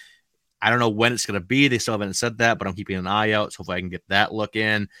home. I don't know when it's going to be. They still haven't said that, but I'm keeping an eye out. So hopefully I can get that look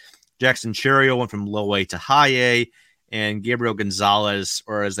in. Jackson Churio went from low A to high A. And Gabriel Gonzalez,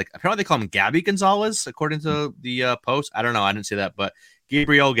 or as apparently they call him Gabby Gonzalez, according to the post. I don't know. I didn't see that, but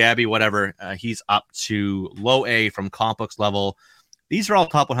Gabriel, Gabby, whatever. He's up to low A from complex level. These are all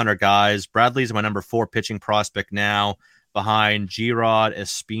top 100 guys. Bradley's my number 4 pitching prospect now, behind G-Rod,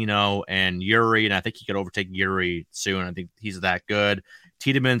 Espino, and Yuri. And I think he could overtake Yuri soon. I think he's that good.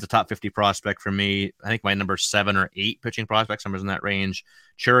 Tiedemann's a top 50 prospect for me. I think my number 7 or 8 pitching prospects, numbers in that range.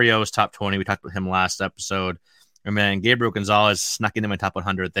 Churio is top 20. We talked about him last episode. And then Gabriel Gonzalez snuck into my top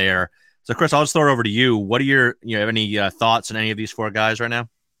 100 there. So, Chris, I'll just throw it over to you. What are your, have any thoughts on any of these 4 guys right now?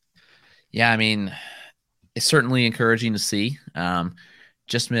 Yeah, I mean, it's certainly encouraging to see.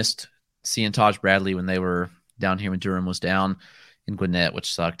 Just missed seeing Taj Bradley when they were down here when Durham was down in Gwinnett,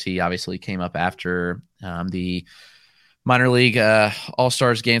 which sucked. He obviously came up after the minor league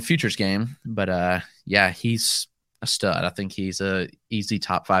All-Stars game, Futures game. But, yeah, he's a stud. I think he's a easy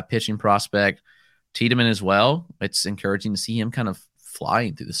top 5 pitching prospect. Tiedemann as well. It's encouraging to see him kind of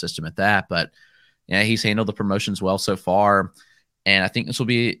flying through the system at that. But yeah, he's handled the promotions well so far. And I think this will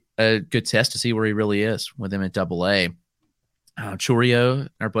be a good test to see where he really is with him at AA. Chourio,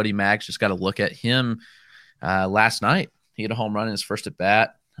 our buddy Max, just got to look at him last night. He had a home run in his first at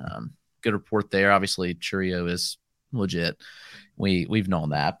bat. Good report there. Obviously, Chourio is legit. We've known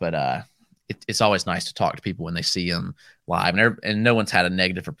that, but it's always nice to talk to people when they see him live, and no one's had a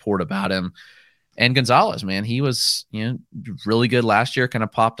negative report about him. And Gonzalez, man, he was really good last year, kind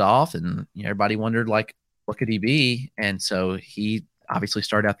of popped off, and everybody wondered, like, what could he be? And so he obviously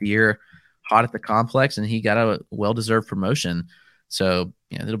started out the year hot at the complex, and he got a well-deserved promotion. So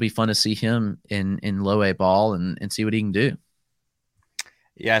it'll be fun to see him in low A ball and see what he can do.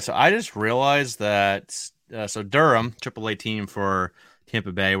 Yeah, so I just realized that so Durham, AAA team for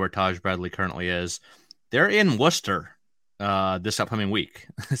Tampa Bay, where Taj Bradley currently is, they're in Worcester this upcoming week.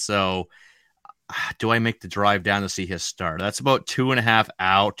 So do I make the drive down to see his start? That's about 2.5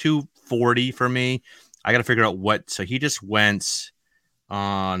 hours, 2:40 for me. I got to figure out what. So he just went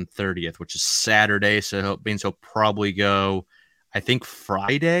on 30th, which is Saturday. So it means he'll probably go, I think,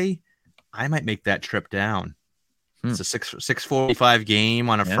 Friday. I might make that trip down. It's a 6:45 game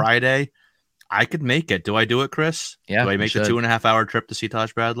on a Friday. I could make it. Do I do it, Chris? Yeah. Do I make the 2.5 hour trip to see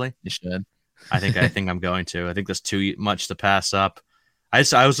Taj Bradley? You should. I think I'm going to. I think that's too much to pass up. I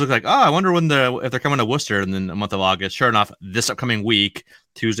was looking like, I wonder if they're coming to Worcester in the month of August. Sure enough, this upcoming week,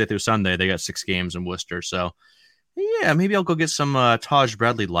 Tuesday through Sunday, they got 6 games in Worcester. So yeah, maybe I'll go get some Taj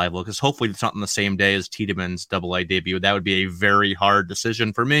Bradley live look, because hopefully it's not on the same day as Tiedemann's AA debut. That would be a very hard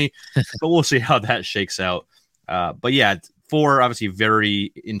decision for me, but we'll see how that shakes out. But yeah, 4 obviously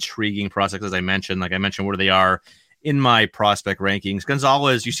very intriguing prospects, as I mentioned. Like I mentioned, where they are in my prospect rankings.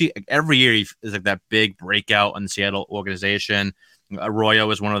 Gonzalez, you see every year is like that big breakout in the Seattle organization. Arroyo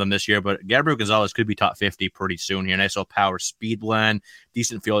is one of them this year, but Gabriel Gonzalez could be top 50 pretty soon here. Nice little power speed blend,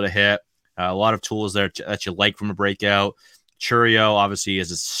 decent field to hit, a lot of tools there that you like from a breakout. Chourio obviously is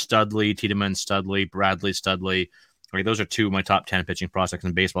a Studley, Tiedemann Studley, Bradley Studley. Okay, those are 2 of my top 10 pitching prospects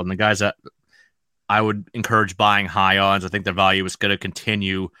in baseball, and the guys that I would encourage buying high odds. I think their value is going to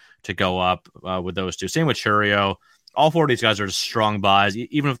continue to go up with those 2. Same with Chourio. All 4 of these guys are just strong buys,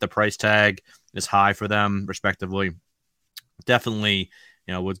 even if the price tag is high for them, respectively. Definitely,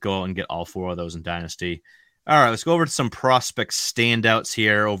 would go out and get all 4 of those in Dynasty. All right, let's go over to some prospect standouts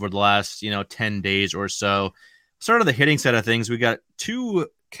here over the last, 10 days or so. Start of the hitting side of things. We got 2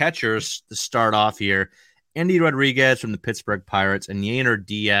 catchers to start off here. Andy Rodriguez from the Pittsburgh Pirates and Yainer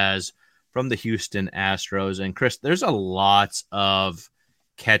Diaz from the Houston Astros. And Chris, there's a lot of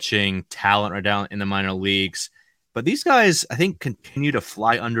catching talent right down in the minor leagues, but these guys, I think, continue to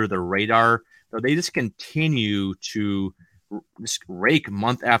fly under the radar. So they just continue to just rake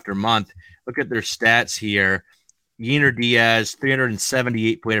month after month. Look at their stats here. Yainer Diaz,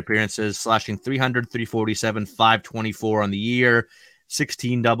 378 plate appearances, slashing 300, 347, 524 on the year,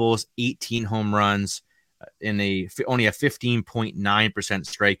 16 doubles, 18 home runs, in only a 15.9%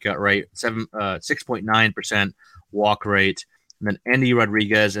 strikeout rate, 6.9% walk rate. And then Andy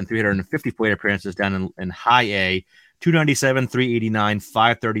Rodriguez and 350 plate appearances down in high A, 297, 389,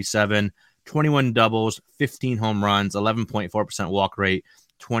 537, 21 doubles, 15 home runs, 11.4% walk rate,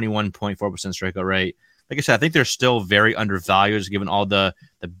 21.4% strikeout rate. Like I said, I think they're still very undervalued given all the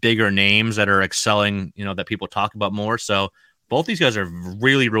bigger names that are excelling, that people talk about more. So both these guys are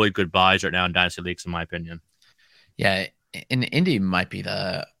really, really good buys right now in Dynasty Leagues, in my opinion. Yeah, and Indy might be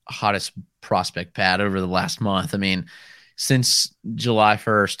the hottest prospect pad over the last month. I mean, since July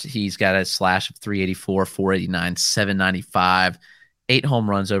 1st, he's got a slash of 384, 489, 795, 8 home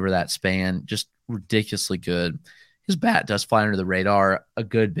runs over that span. Just ridiculously good. His bat does fly under the radar a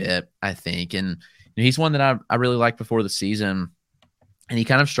good bit, I think. And he's one that I really liked before the season. And he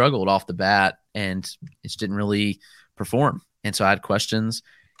kind of struggled off the bat and it just didn't really perform. And so I had questions.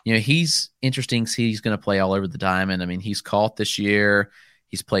 He's interesting. He's going to play all over the diamond. I mean, he's caught this year.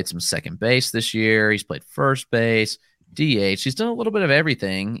 He's played some second base this year. He's played first base, DH. He's done a little bit of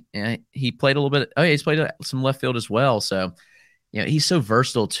everything. And he played a little bit. He's played some left field as well. So, he's so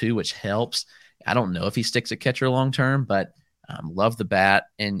versatile too, which helps. I don't know if he sticks at catcher long term, but love the bat.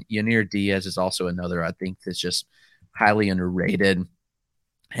 And Yainer Diaz is also another, I think, that's just highly underrated.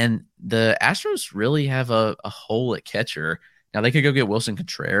 And the Astros really have a hole at catcher. Now, they could go get Wilson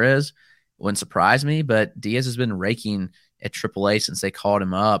Contreras. Wouldn't surprise me, but Diaz has been raking at AAA since they called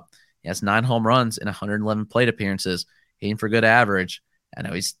him up. He has 9 home runs and 111 plate appearances, hitting for good average. I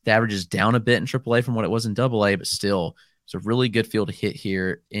know the average is down a bit in AAA from what it was in AA, but still, it's a really good field to hit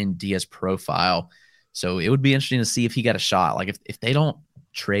here in Diaz profile. So it would be interesting to see if he got a shot. Like if they don't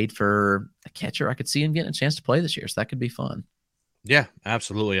trade for a catcher, I could see him getting a chance to play this year. So that could be fun. Yeah,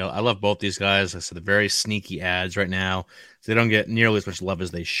 absolutely. I love both these guys. I said the very sneaky ads right now. So they don't get nearly as much love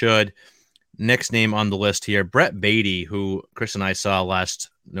as they should. Next name on the list here, Brett Beatty, who Chris and I saw last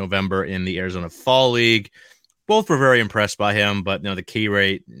November in the Arizona Fall League. Both were very impressed by him, but the K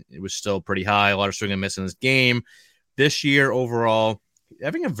rate, it was still pretty high. A lot of swing and miss in this game. This year overall,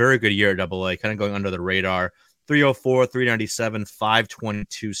 having a very good year at AA, kind of going under the radar. 304, 397,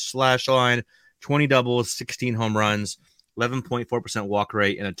 522 slash line, 20 doubles, 16 home runs, 11.4% walk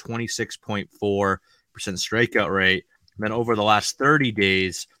rate, and a 26.4% strikeout rate. And then over the last 30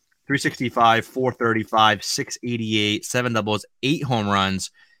 days, 365, 435, 688, 7 doubles, 8 home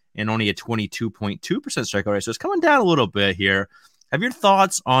runs, and only a 22.2% strikeout rate. So it's coming down a little bit here. Have your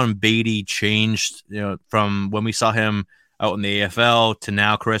thoughts on Beatty changed, from when we saw him out in the AFL to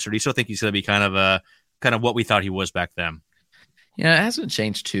now, Chris? Or do you still think he's going to be kind of what we thought he was back then? Yeah, it hasn't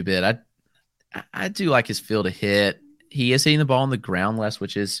changed too bit. I do like his feel to hit. He is hitting the ball on the ground less,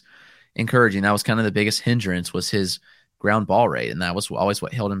 which is encouraging. That was kind of the biggest hindrance, was his ground ball rate, and that was always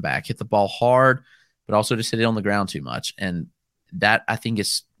what held him back. Hit the ball hard, but also just hit it on the ground too much. And that, I think,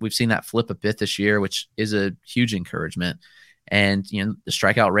 we've seen that flip a bit this year, which is a huge encouragement. And the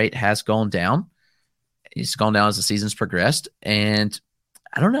strikeout rate has gone down. It's gone down as the season's progressed. And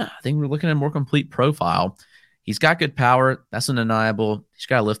I don't know. I think we're looking at a more complete profile. He's got good power. That's undeniable. He's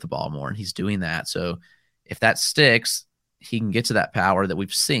got to lift the ball more, and he's doing that. So if that sticks, he can get to that power that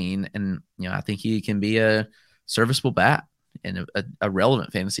we've seen. And, I think he can be a serviceable bat and a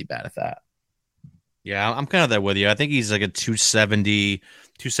relevant fantasy bat at that. Yeah, I'm kind of there with you. I think he's like a 270,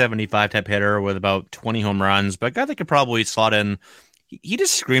 275 type hitter with about 20 home runs, but a guy that could probably slot in. He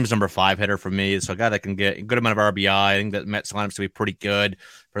just screams number 5 hitter for me. So a guy that can get a good amount of RBI. I think that Mets lineups to be pretty good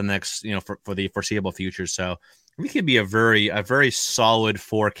for the next, for the foreseeable future. So he could be a very solid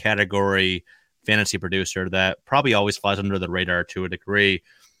 4 category fantasy producer that probably always flies under the radar to a degree.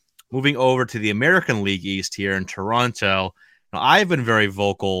 Moving over to the American League East here in Toronto. Now, I've been very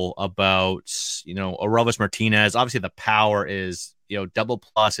vocal about, Aurelvis Martinez. Obviously, the power is, double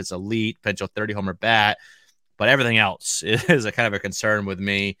plus. It's elite, potential 30 homer bat. But everything else is a kind of a concern with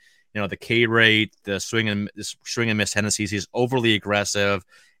me. The K rate, the swing and miss tendencies. He's overly aggressive.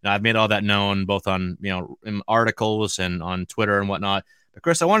 I've made all that known both on, in articles and on Twitter and whatnot. But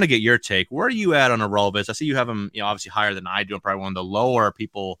Chris, I want to get your take. Where are you at on Aurelvis? I see you have him, obviously higher than I do. I'm probably one of the lower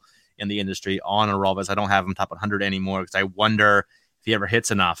people in the industry on Aurelvis. I don't have him top 100 anymore because I wonder if he ever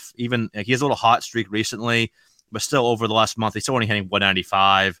hits enough. Even he has a little hot streak recently, but still over the last month, he's still only hitting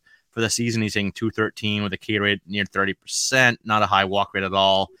 195. For the season, he's hitting 213 with a K rate near 30%, not a high walk rate at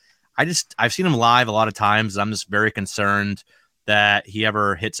all. I've seen him live a lot of times. And I'm just very concerned that he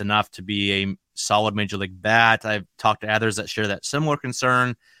ever hits enough to be a solid major league bat. I've talked to others that share that similar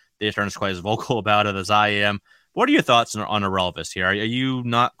concern. They aren't quite as vocal about it as I am. What are your thoughts on Aurelvis here? Are you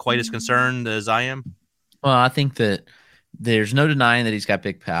not quite as concerned as I am? Well, I think that there's no denying that he's got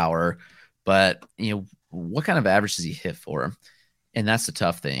big power, but what kind of average does he hit for him? And that's the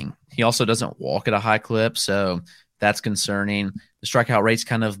tough thing. He also doesn't walk at a high clip, so that's concerning. The strikeout rate's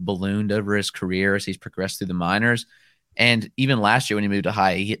kind of ballooned over his career as he's progressed through the minors. And even last year when he moved to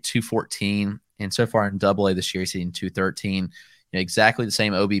high, he hit 214. And so far in AA this year, he's hitting 213. Exactly the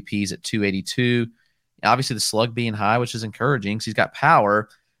same OBPs at 282. Obviously, the slug being high, which is encouraging because he's got power,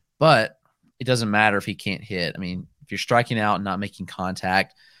 but it doesn't matter if he can't hit. I mean, if you're striking out and not making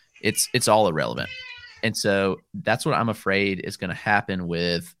contact, it's all irrelevant. And so that's what I'm afraid is going to happen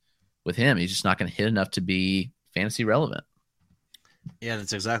with him. He's just not going to hit enough to be fantasy relevant. Yeah,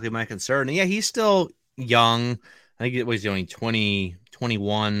 that's exactly my concern. And yeah, he's still young. I think it was only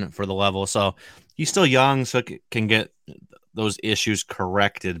 21 for the level. So he's still young, so it can get those issues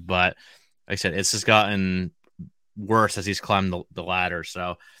corrected. But like I said, it's just gotten worse as he's climbed the ladder.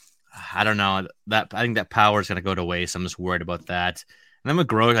 So I don't know. I think that power is going to go to waste. I'm just worried about that. And then with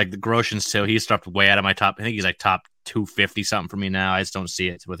the Groshans too, he's dropped way out of my top. I think he's like top 250 something for me now. I just don't see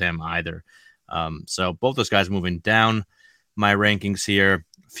it with him either. So both those guys moving down my rankings here.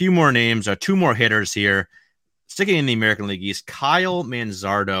 A few more names, or 2 more hitters here. Sticking in the American League East, Kyle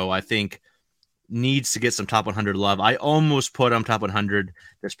Manzardo, I think, needs to get some top 100 love. I almost put him top 100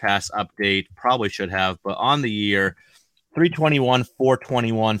 this past update. Probably should have, but on the year, 321,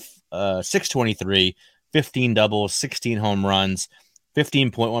 421, 623, 15 doubles, 16 home runs,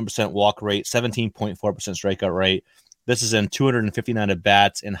 15.1% walk rate, 17.4% strikeout rate. This is in 259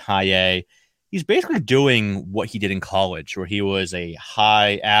 at-bats in high A. He's basically doing what he did in college, where he was a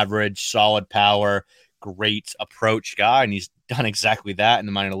high average, solid power, great approach guy, and he's done exactly that in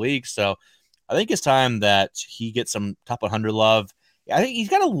the minor leagues. So I think it's time that he gets some top 100 love. I think he's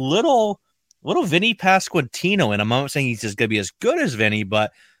got a little little Vinny Pasquantino, and I'm not saying he's just going to be as good as Vinny,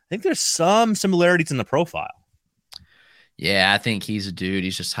 but I think there's some similarities in the profile. Yeah, I think he's a dude.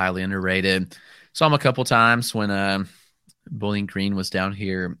 He's just highly underrated. Saw him a couple times when Bowling Green was down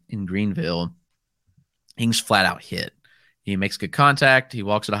here in Greenville. He's flat out hit. He makes good contact. He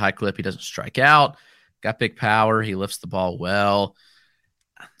walks at a high clip. He doesn't strike out. Got big power. He lifts the ball well.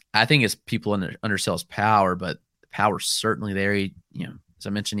 I think it's people undersell his power, but the power's certainly there. He, as I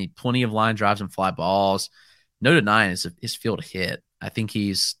mentioned, he plenty of line drives and fly balls. No denying his field hit. I think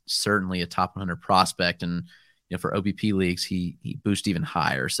he's certainly a top 100 prospect, and for OBP leagues, he boosts even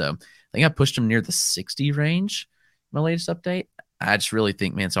higher. So I think I pushed him near the 60 range. My latest update. I just really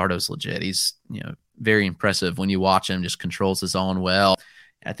think Manzardo's legit. He's very impressive when you watch him. Just controls his own well.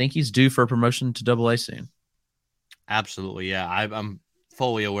 I think he's due for a promotion to AA soon. Absolutely, yeah. I'm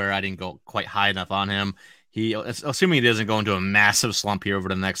fully aware I didn't go quite high enough on him. Assuming he doesn't go into a massive slump here over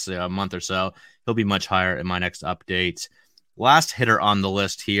the next month or so, he'll be much higher in my next update. Last hitter on the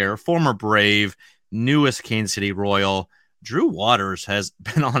list here, former Brave, newest Kansas City Royal, Drew Waters has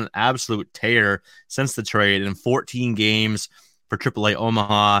been on an absolute tear since the trade in 14 games for AAA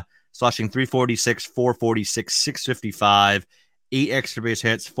Omaha, slashing 346, 446, 655, 8 extra base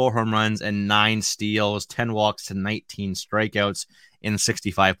hits, 4 home runs, and 9 steals, 10 walks to 19 strikeouts in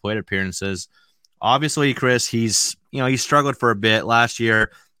 65 plate appearances. Obviously, Chris, he's struggled for a bit last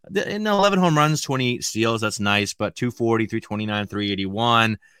year. In 11 home runs, 28 steals, that's nice, but 240, 329,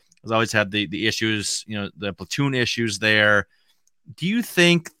 381. Has always had the issues, the platoon issues there. Do you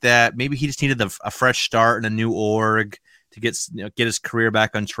think that maybe he just needed a fresh start in a new org to get his career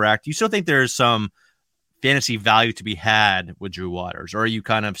back on track? Do you still think there's some fantasy value to be had with Drew Waters, or are you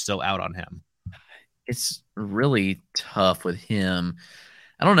kind of still out on him? It's really tough with him.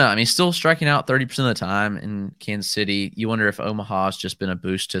 I don't know. I mean, still striking out 30% of the time in Kansas City. You wonder if Omaha's just been a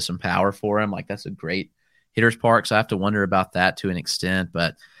boost to some power for him. Like, that's a great hitter's park, so I have to wonder about that to an extent.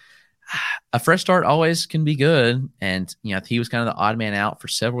 But a fresh start always can be good. And, he was kind of the odd man out for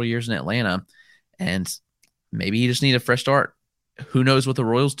several years in Atlanta. And maybe he just needed a fresh start. Who knows what the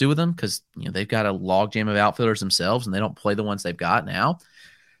Royals do with him? Because, they've got a logjam of outfielders themselves, and they don't play the ones they've got now.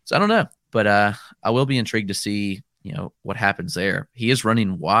 So I don't know. But I will be intrigued to see, what happens there. He is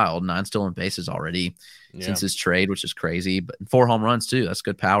running wild, 9 stolen bases already since his trade, which is crazy. But 4 home runs, too. That's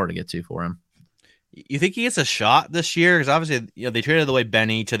good power to get to for him. You think he gets a shot this year? Because obviously, they traded away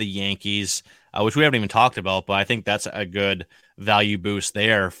Benny to the Yankees, which we haven't even talked about, but I think that's a good value boost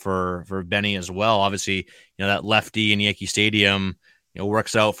there for Benny as well. Obviously, that lefty in Yankee Stadium,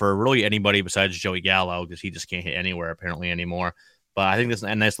 works out for really anybody besides Joey Gallo, because he just can't hit anywhere apparently anymore. But I think that's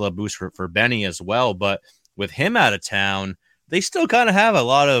a nice little boost for Benny as well. But with him out of town, they still kind of have a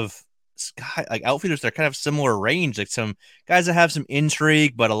lot of outfielders that are kind of similar range, like some guys that have some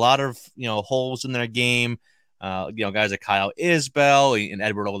intrigue, but a lot of holes in their game. Guys like Kyle Isbell and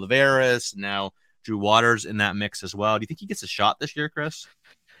Edward Olivares, and now Drew Waters in that mix as well. Do you think he gets a shot this year, Chris?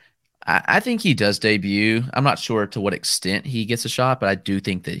 I think he does debut. I'm not sure to what extent he gets a shot, but I do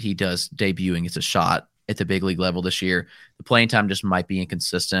think that he does debut and gets a shot at the big league level this year. The playing time just might be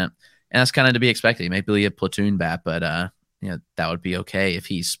inconsistent, and that's kind of to be expected. He may be a platoon bat, but that would be okay if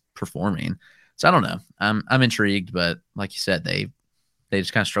he's performing. So I don't know. I'm intrigued, but like you said, they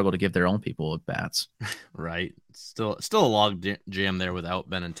just kind of struggle to give their own people at bats. Right. Still a log jam there without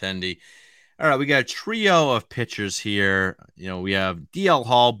Benintendi. All right, we got a trio of pitchers here. We have DL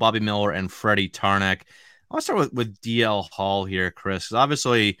Hall, Bobby Miller, and Freddie Tarnok. I'll start with DL Hall here, Chris, because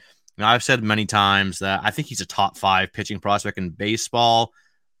obviously, I've said many times that I think he's a top 5 pitching prospect in baseball.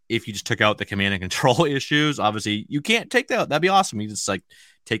 If you just took out the command and control issues, obviously you can't take that out. That'd be awesome. You just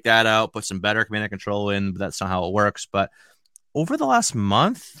take that out, put some better command and control in, but that's not how it works. But over the last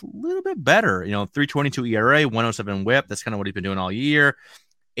month, a little bit better. 3.22 ERA, 107 WHIP. That's kind of what he's been doing all year.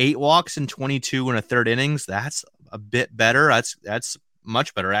 8 walks in 22 and a third innings. That's a bit better. That's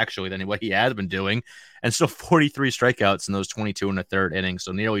much better actually than what he has been doing. And still 43 strikeouts in those 22 and a third innings.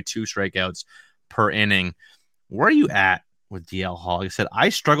 So nearly 2 strikeouts per inning. Where are you at with DL Hall? Like I said, I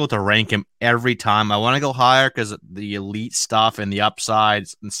struggle to rank him every time. I want to go higher because the elite stuff and the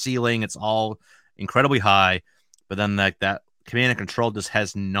upsides and ceiling, it's all incredibly high. But then that command and control just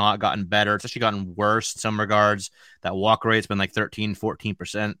has not gotten better. It's actually gotten worse in some regards. That walk rate's been 13,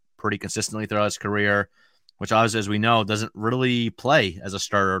 14% pretty consistently throughout his career, which obviously, as we know, doesn't really play as a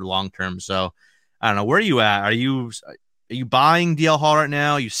starter long term. So I don't know. Where are you at? Are you buying DL Hall right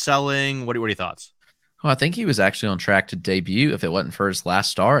now? Are you selling? What are your thoughts? Well, I think he was actually on track to debut if it wasn't for his last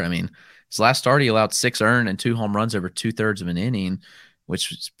start. I mean, his last start, he allowed 6 earned and 2 home runs over 2/3 of an inning, which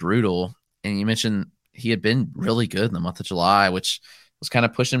was brutal. And you mentioned he had been really good in the month of July, which was kind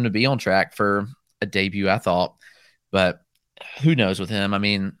of pushing him to be on track for a debut, I thought. But who knows with him? I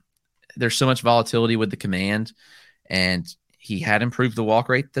mean, there's so much volatility with the command, and he had improved the walk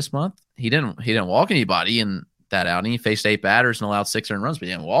rate this month. He didn't walk anybody in that outing. He faced 8 batters and allowed 6 earned runs, but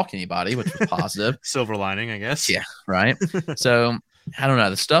he didn't walk anybody, which was positive. Silver lining, I guess. Yeah, right. So I don't know.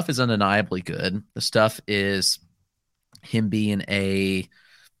 The stuff is undeniably good. The stuff is him being a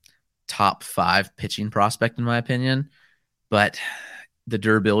top 5 pitching prospect, in my opinion. But the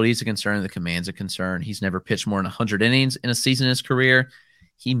durability is a concern. The command's a concern. He's never pitched more than 100 innings in a season in his career.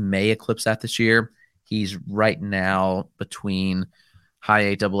 He may eclipse that this year. He's right now between high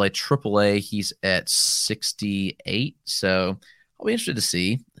A, double A, triple A. He's at 68. So I'll be interested to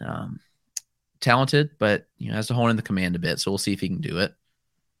see. Talented, but has to hone in the command a bit. So we'll see if he can do it.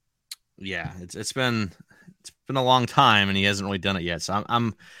 Yeah, it's been a long time, and he hasn't really done it yet. So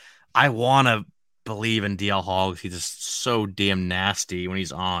I want to believe in DL Hall. He's just so damn nasty when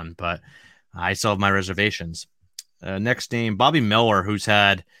he's on, but I still have my reservations. Next name, Bobby Miller, who's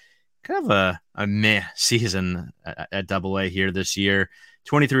had kind of a meh season at Double A here this year.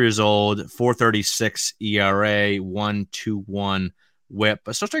 23 years old, 4.36 ERA, 1.21 WHIP,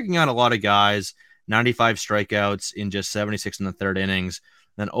 but still striking out a lot of guys. 95 strikeouts in just 76 in the third innings.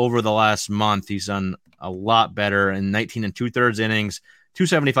 Then over the last month, he's done a lot better in 19 and 2/3 innings,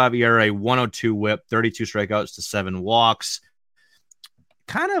 2.75 ERA, 102 WHIP, 32 strikeouts to 7 walks.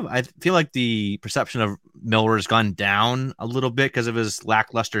 Kind of, I feel like the perception of Miller has gone down a little bit because of his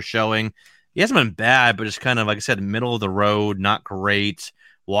lackluster showing. He hasn't been bad, but just kind of, like I said, middle of the road, not great.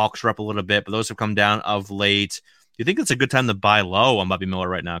 Walks are up a little bit, but those have come down of late. Do you think it's a good time to buy low on Bobby Miller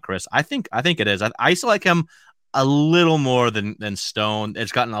right now, Chris? I think it is. I still like him a little more than Stone.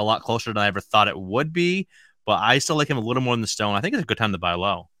 It's gotten a lot closer than I ever thought it would be, but I still like him a little more than Stone. I think it's a good time to buy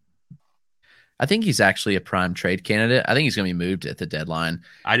low. I think he's actually a prime trade candidate. I think he's going to be moved at the deadline.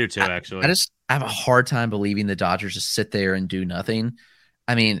 I do too, actually. I have a hard time believing the Dodgers just sit there and do nothing.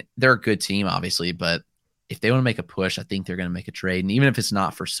 I mean, they're a good team, obviously, but if they want to make a push, I think they're going to make a trade. And even if it's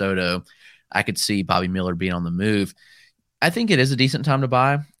not for Soto, I could see Bobby Miller being on the move. I think it is a decent time to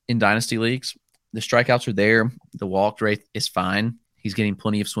buy in dynasty leagues. The strikeouts are there. The walk rate is fine. He's getting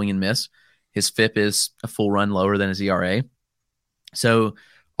plenty of swing and miss. His FIP is a full run lower than his ERA. So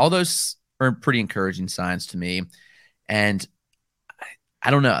all those are pretty encouraging signs to me. And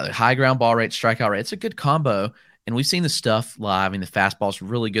I don't know, the high ground ball rate, strikeout rate, it's a good combo. And we've seen the stuff live. I mean, the fastball's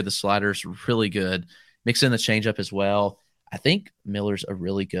really good. The slider's really good. Mix in the changeup as well. I think Miller's a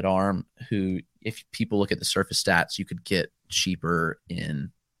really good arm who, if people look at the surface stats, you could get cheaper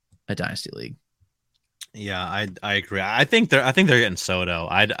in a dynasty league. Yeah, I agree. I think they're getting Soto.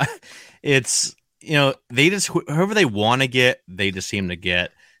 It's they just whoever they want to get, they just seem to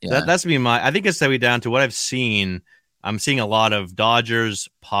get. Yeah. That's me. I think it's going down to what I've seen. I'm seeing a lot of Dodgers,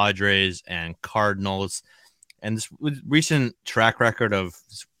 Padres, and Cardinals, and this recent track record of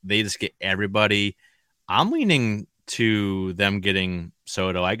they just get everybody. I'm leaning to them getting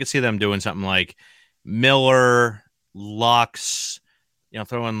Soto. I could see them doing something like Miller, Lux,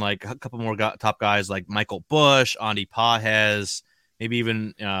 throw in like a couple more top guys like Michael Busch, Andy Pages, maybe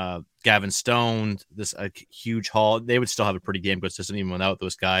even Gavin Stone, this huge haul. They would still have a pretty damn good system even without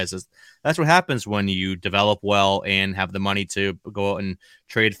those guys. That's what happens when you develop well and have the money to go out and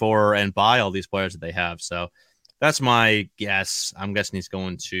trade for and buy all these players that they have. So that's my guess. I'm guessing he's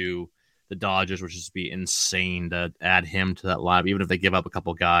going to the Dodgers, which is be insane to add him to that lineup, even if they give up a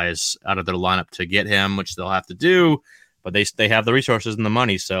couple guys out of their lineup to get him, which they'll have to do. But they have the resources and the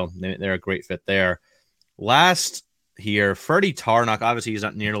money, so they're a great fit there. Last here, Freddie Tarnok. Obviously, he's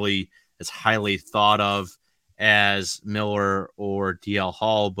not nearly as highly thought of as Miller or DL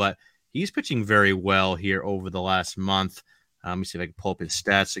Hall, but he's pitching very well here over the last month. Let me see if I can pull up his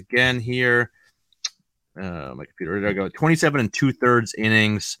stats again here. My computer, there I go. 27 and 2/3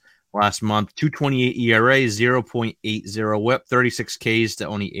 innings last month, 2.28 ERA, 0.80 WHIP, 36 Ks to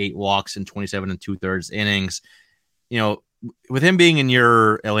only 8 walks in 27 and 2/3 innings. With him being in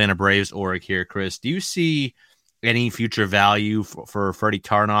your Atlanta Braves org here, Chris, do you see any future value for Freddie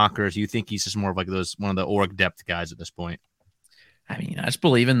Tarnok, or do you think he's just more of like one of the org depth guys at this point? I mean, I just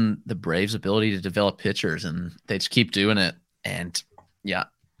believe in the Braves' ability to develop pitchers, and they just keep doing it. And yeah,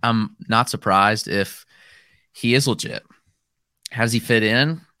 I'm not surprised if he is legit. How does he fit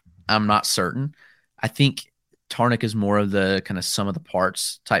in? I'm not certain. I think Tarnok is more of the kind of sum of the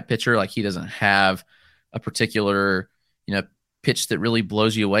parts type pitcher. Like, he doesn't have a particular, pitch that really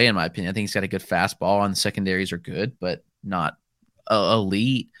blows you away, in my opinion. I think he's got a good fastball, and the secondaries are good, but not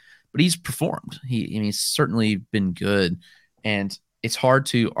elite. But he's performed. He's certainly been good, and it's hard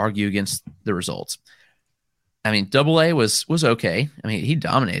to argue against the results. I mean, Double A was okay. I mean, he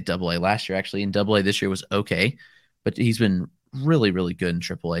dominated Double A last year, actually, and Double A this year was okay, but he's been really, really good in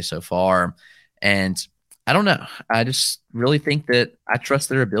Triple A so far. And I don't know. I just really think that I trust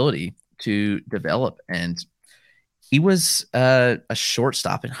their ability to develop. And he was a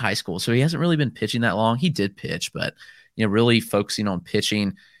shortstop in high school, so he hasn't really been pitching that long. He did pitch, but really focusing on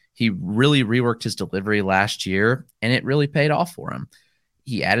pitching. He really reworked his delivery last year, and it really paid off for him.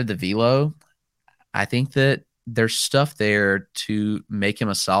 He added the velo. I think that there's stuff there to make him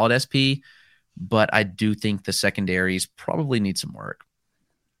a solid SP, but I do think the secondaries probably need some work.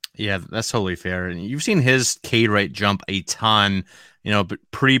 Yeah, that's totally fair. And you've seen his K rate jump a ton, but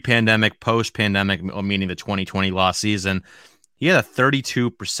pre-pandemic, post-pandemic, meaning the 2020 lost season. He had a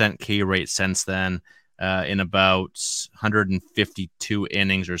 32% K rate since then in about 152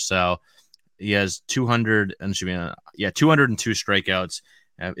 innings or so. He has 202 strikeouts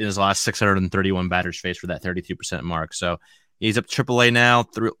in his last 631 batters faced for that 32% mark. So he's up to AAA now,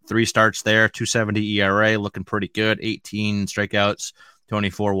 three starts there, 270 ERA, looking pretty good, 18 strikeouts,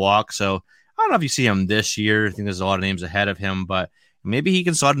 24 walks. So I don't know if you see him this year. I think there's a lot of names ahead of him, but maybe he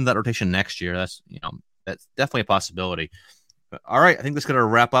can slot into that rotation next year. That's definitely a possibility. But, all right, I think that's going to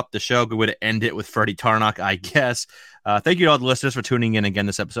wrap up the show. Good way to end it with Freddie Tarnok, I guess. Thank you to all the listeners for tuning in again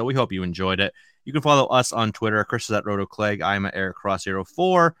this episode. We hope you enjoyed it. You can follow us on Twitter. Chris is at RotoClegg. I'm at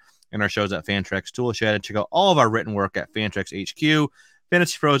EricCross04. And our show's at Fantrax Tool Shed. Check out all of our written work at Fantrax HQ,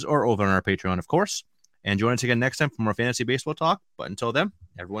 Fantasy Pros, or over on our Patreon, of course. And join us again next time for more fantasy baseball talk. But until then,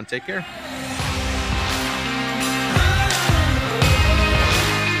 everyone take care.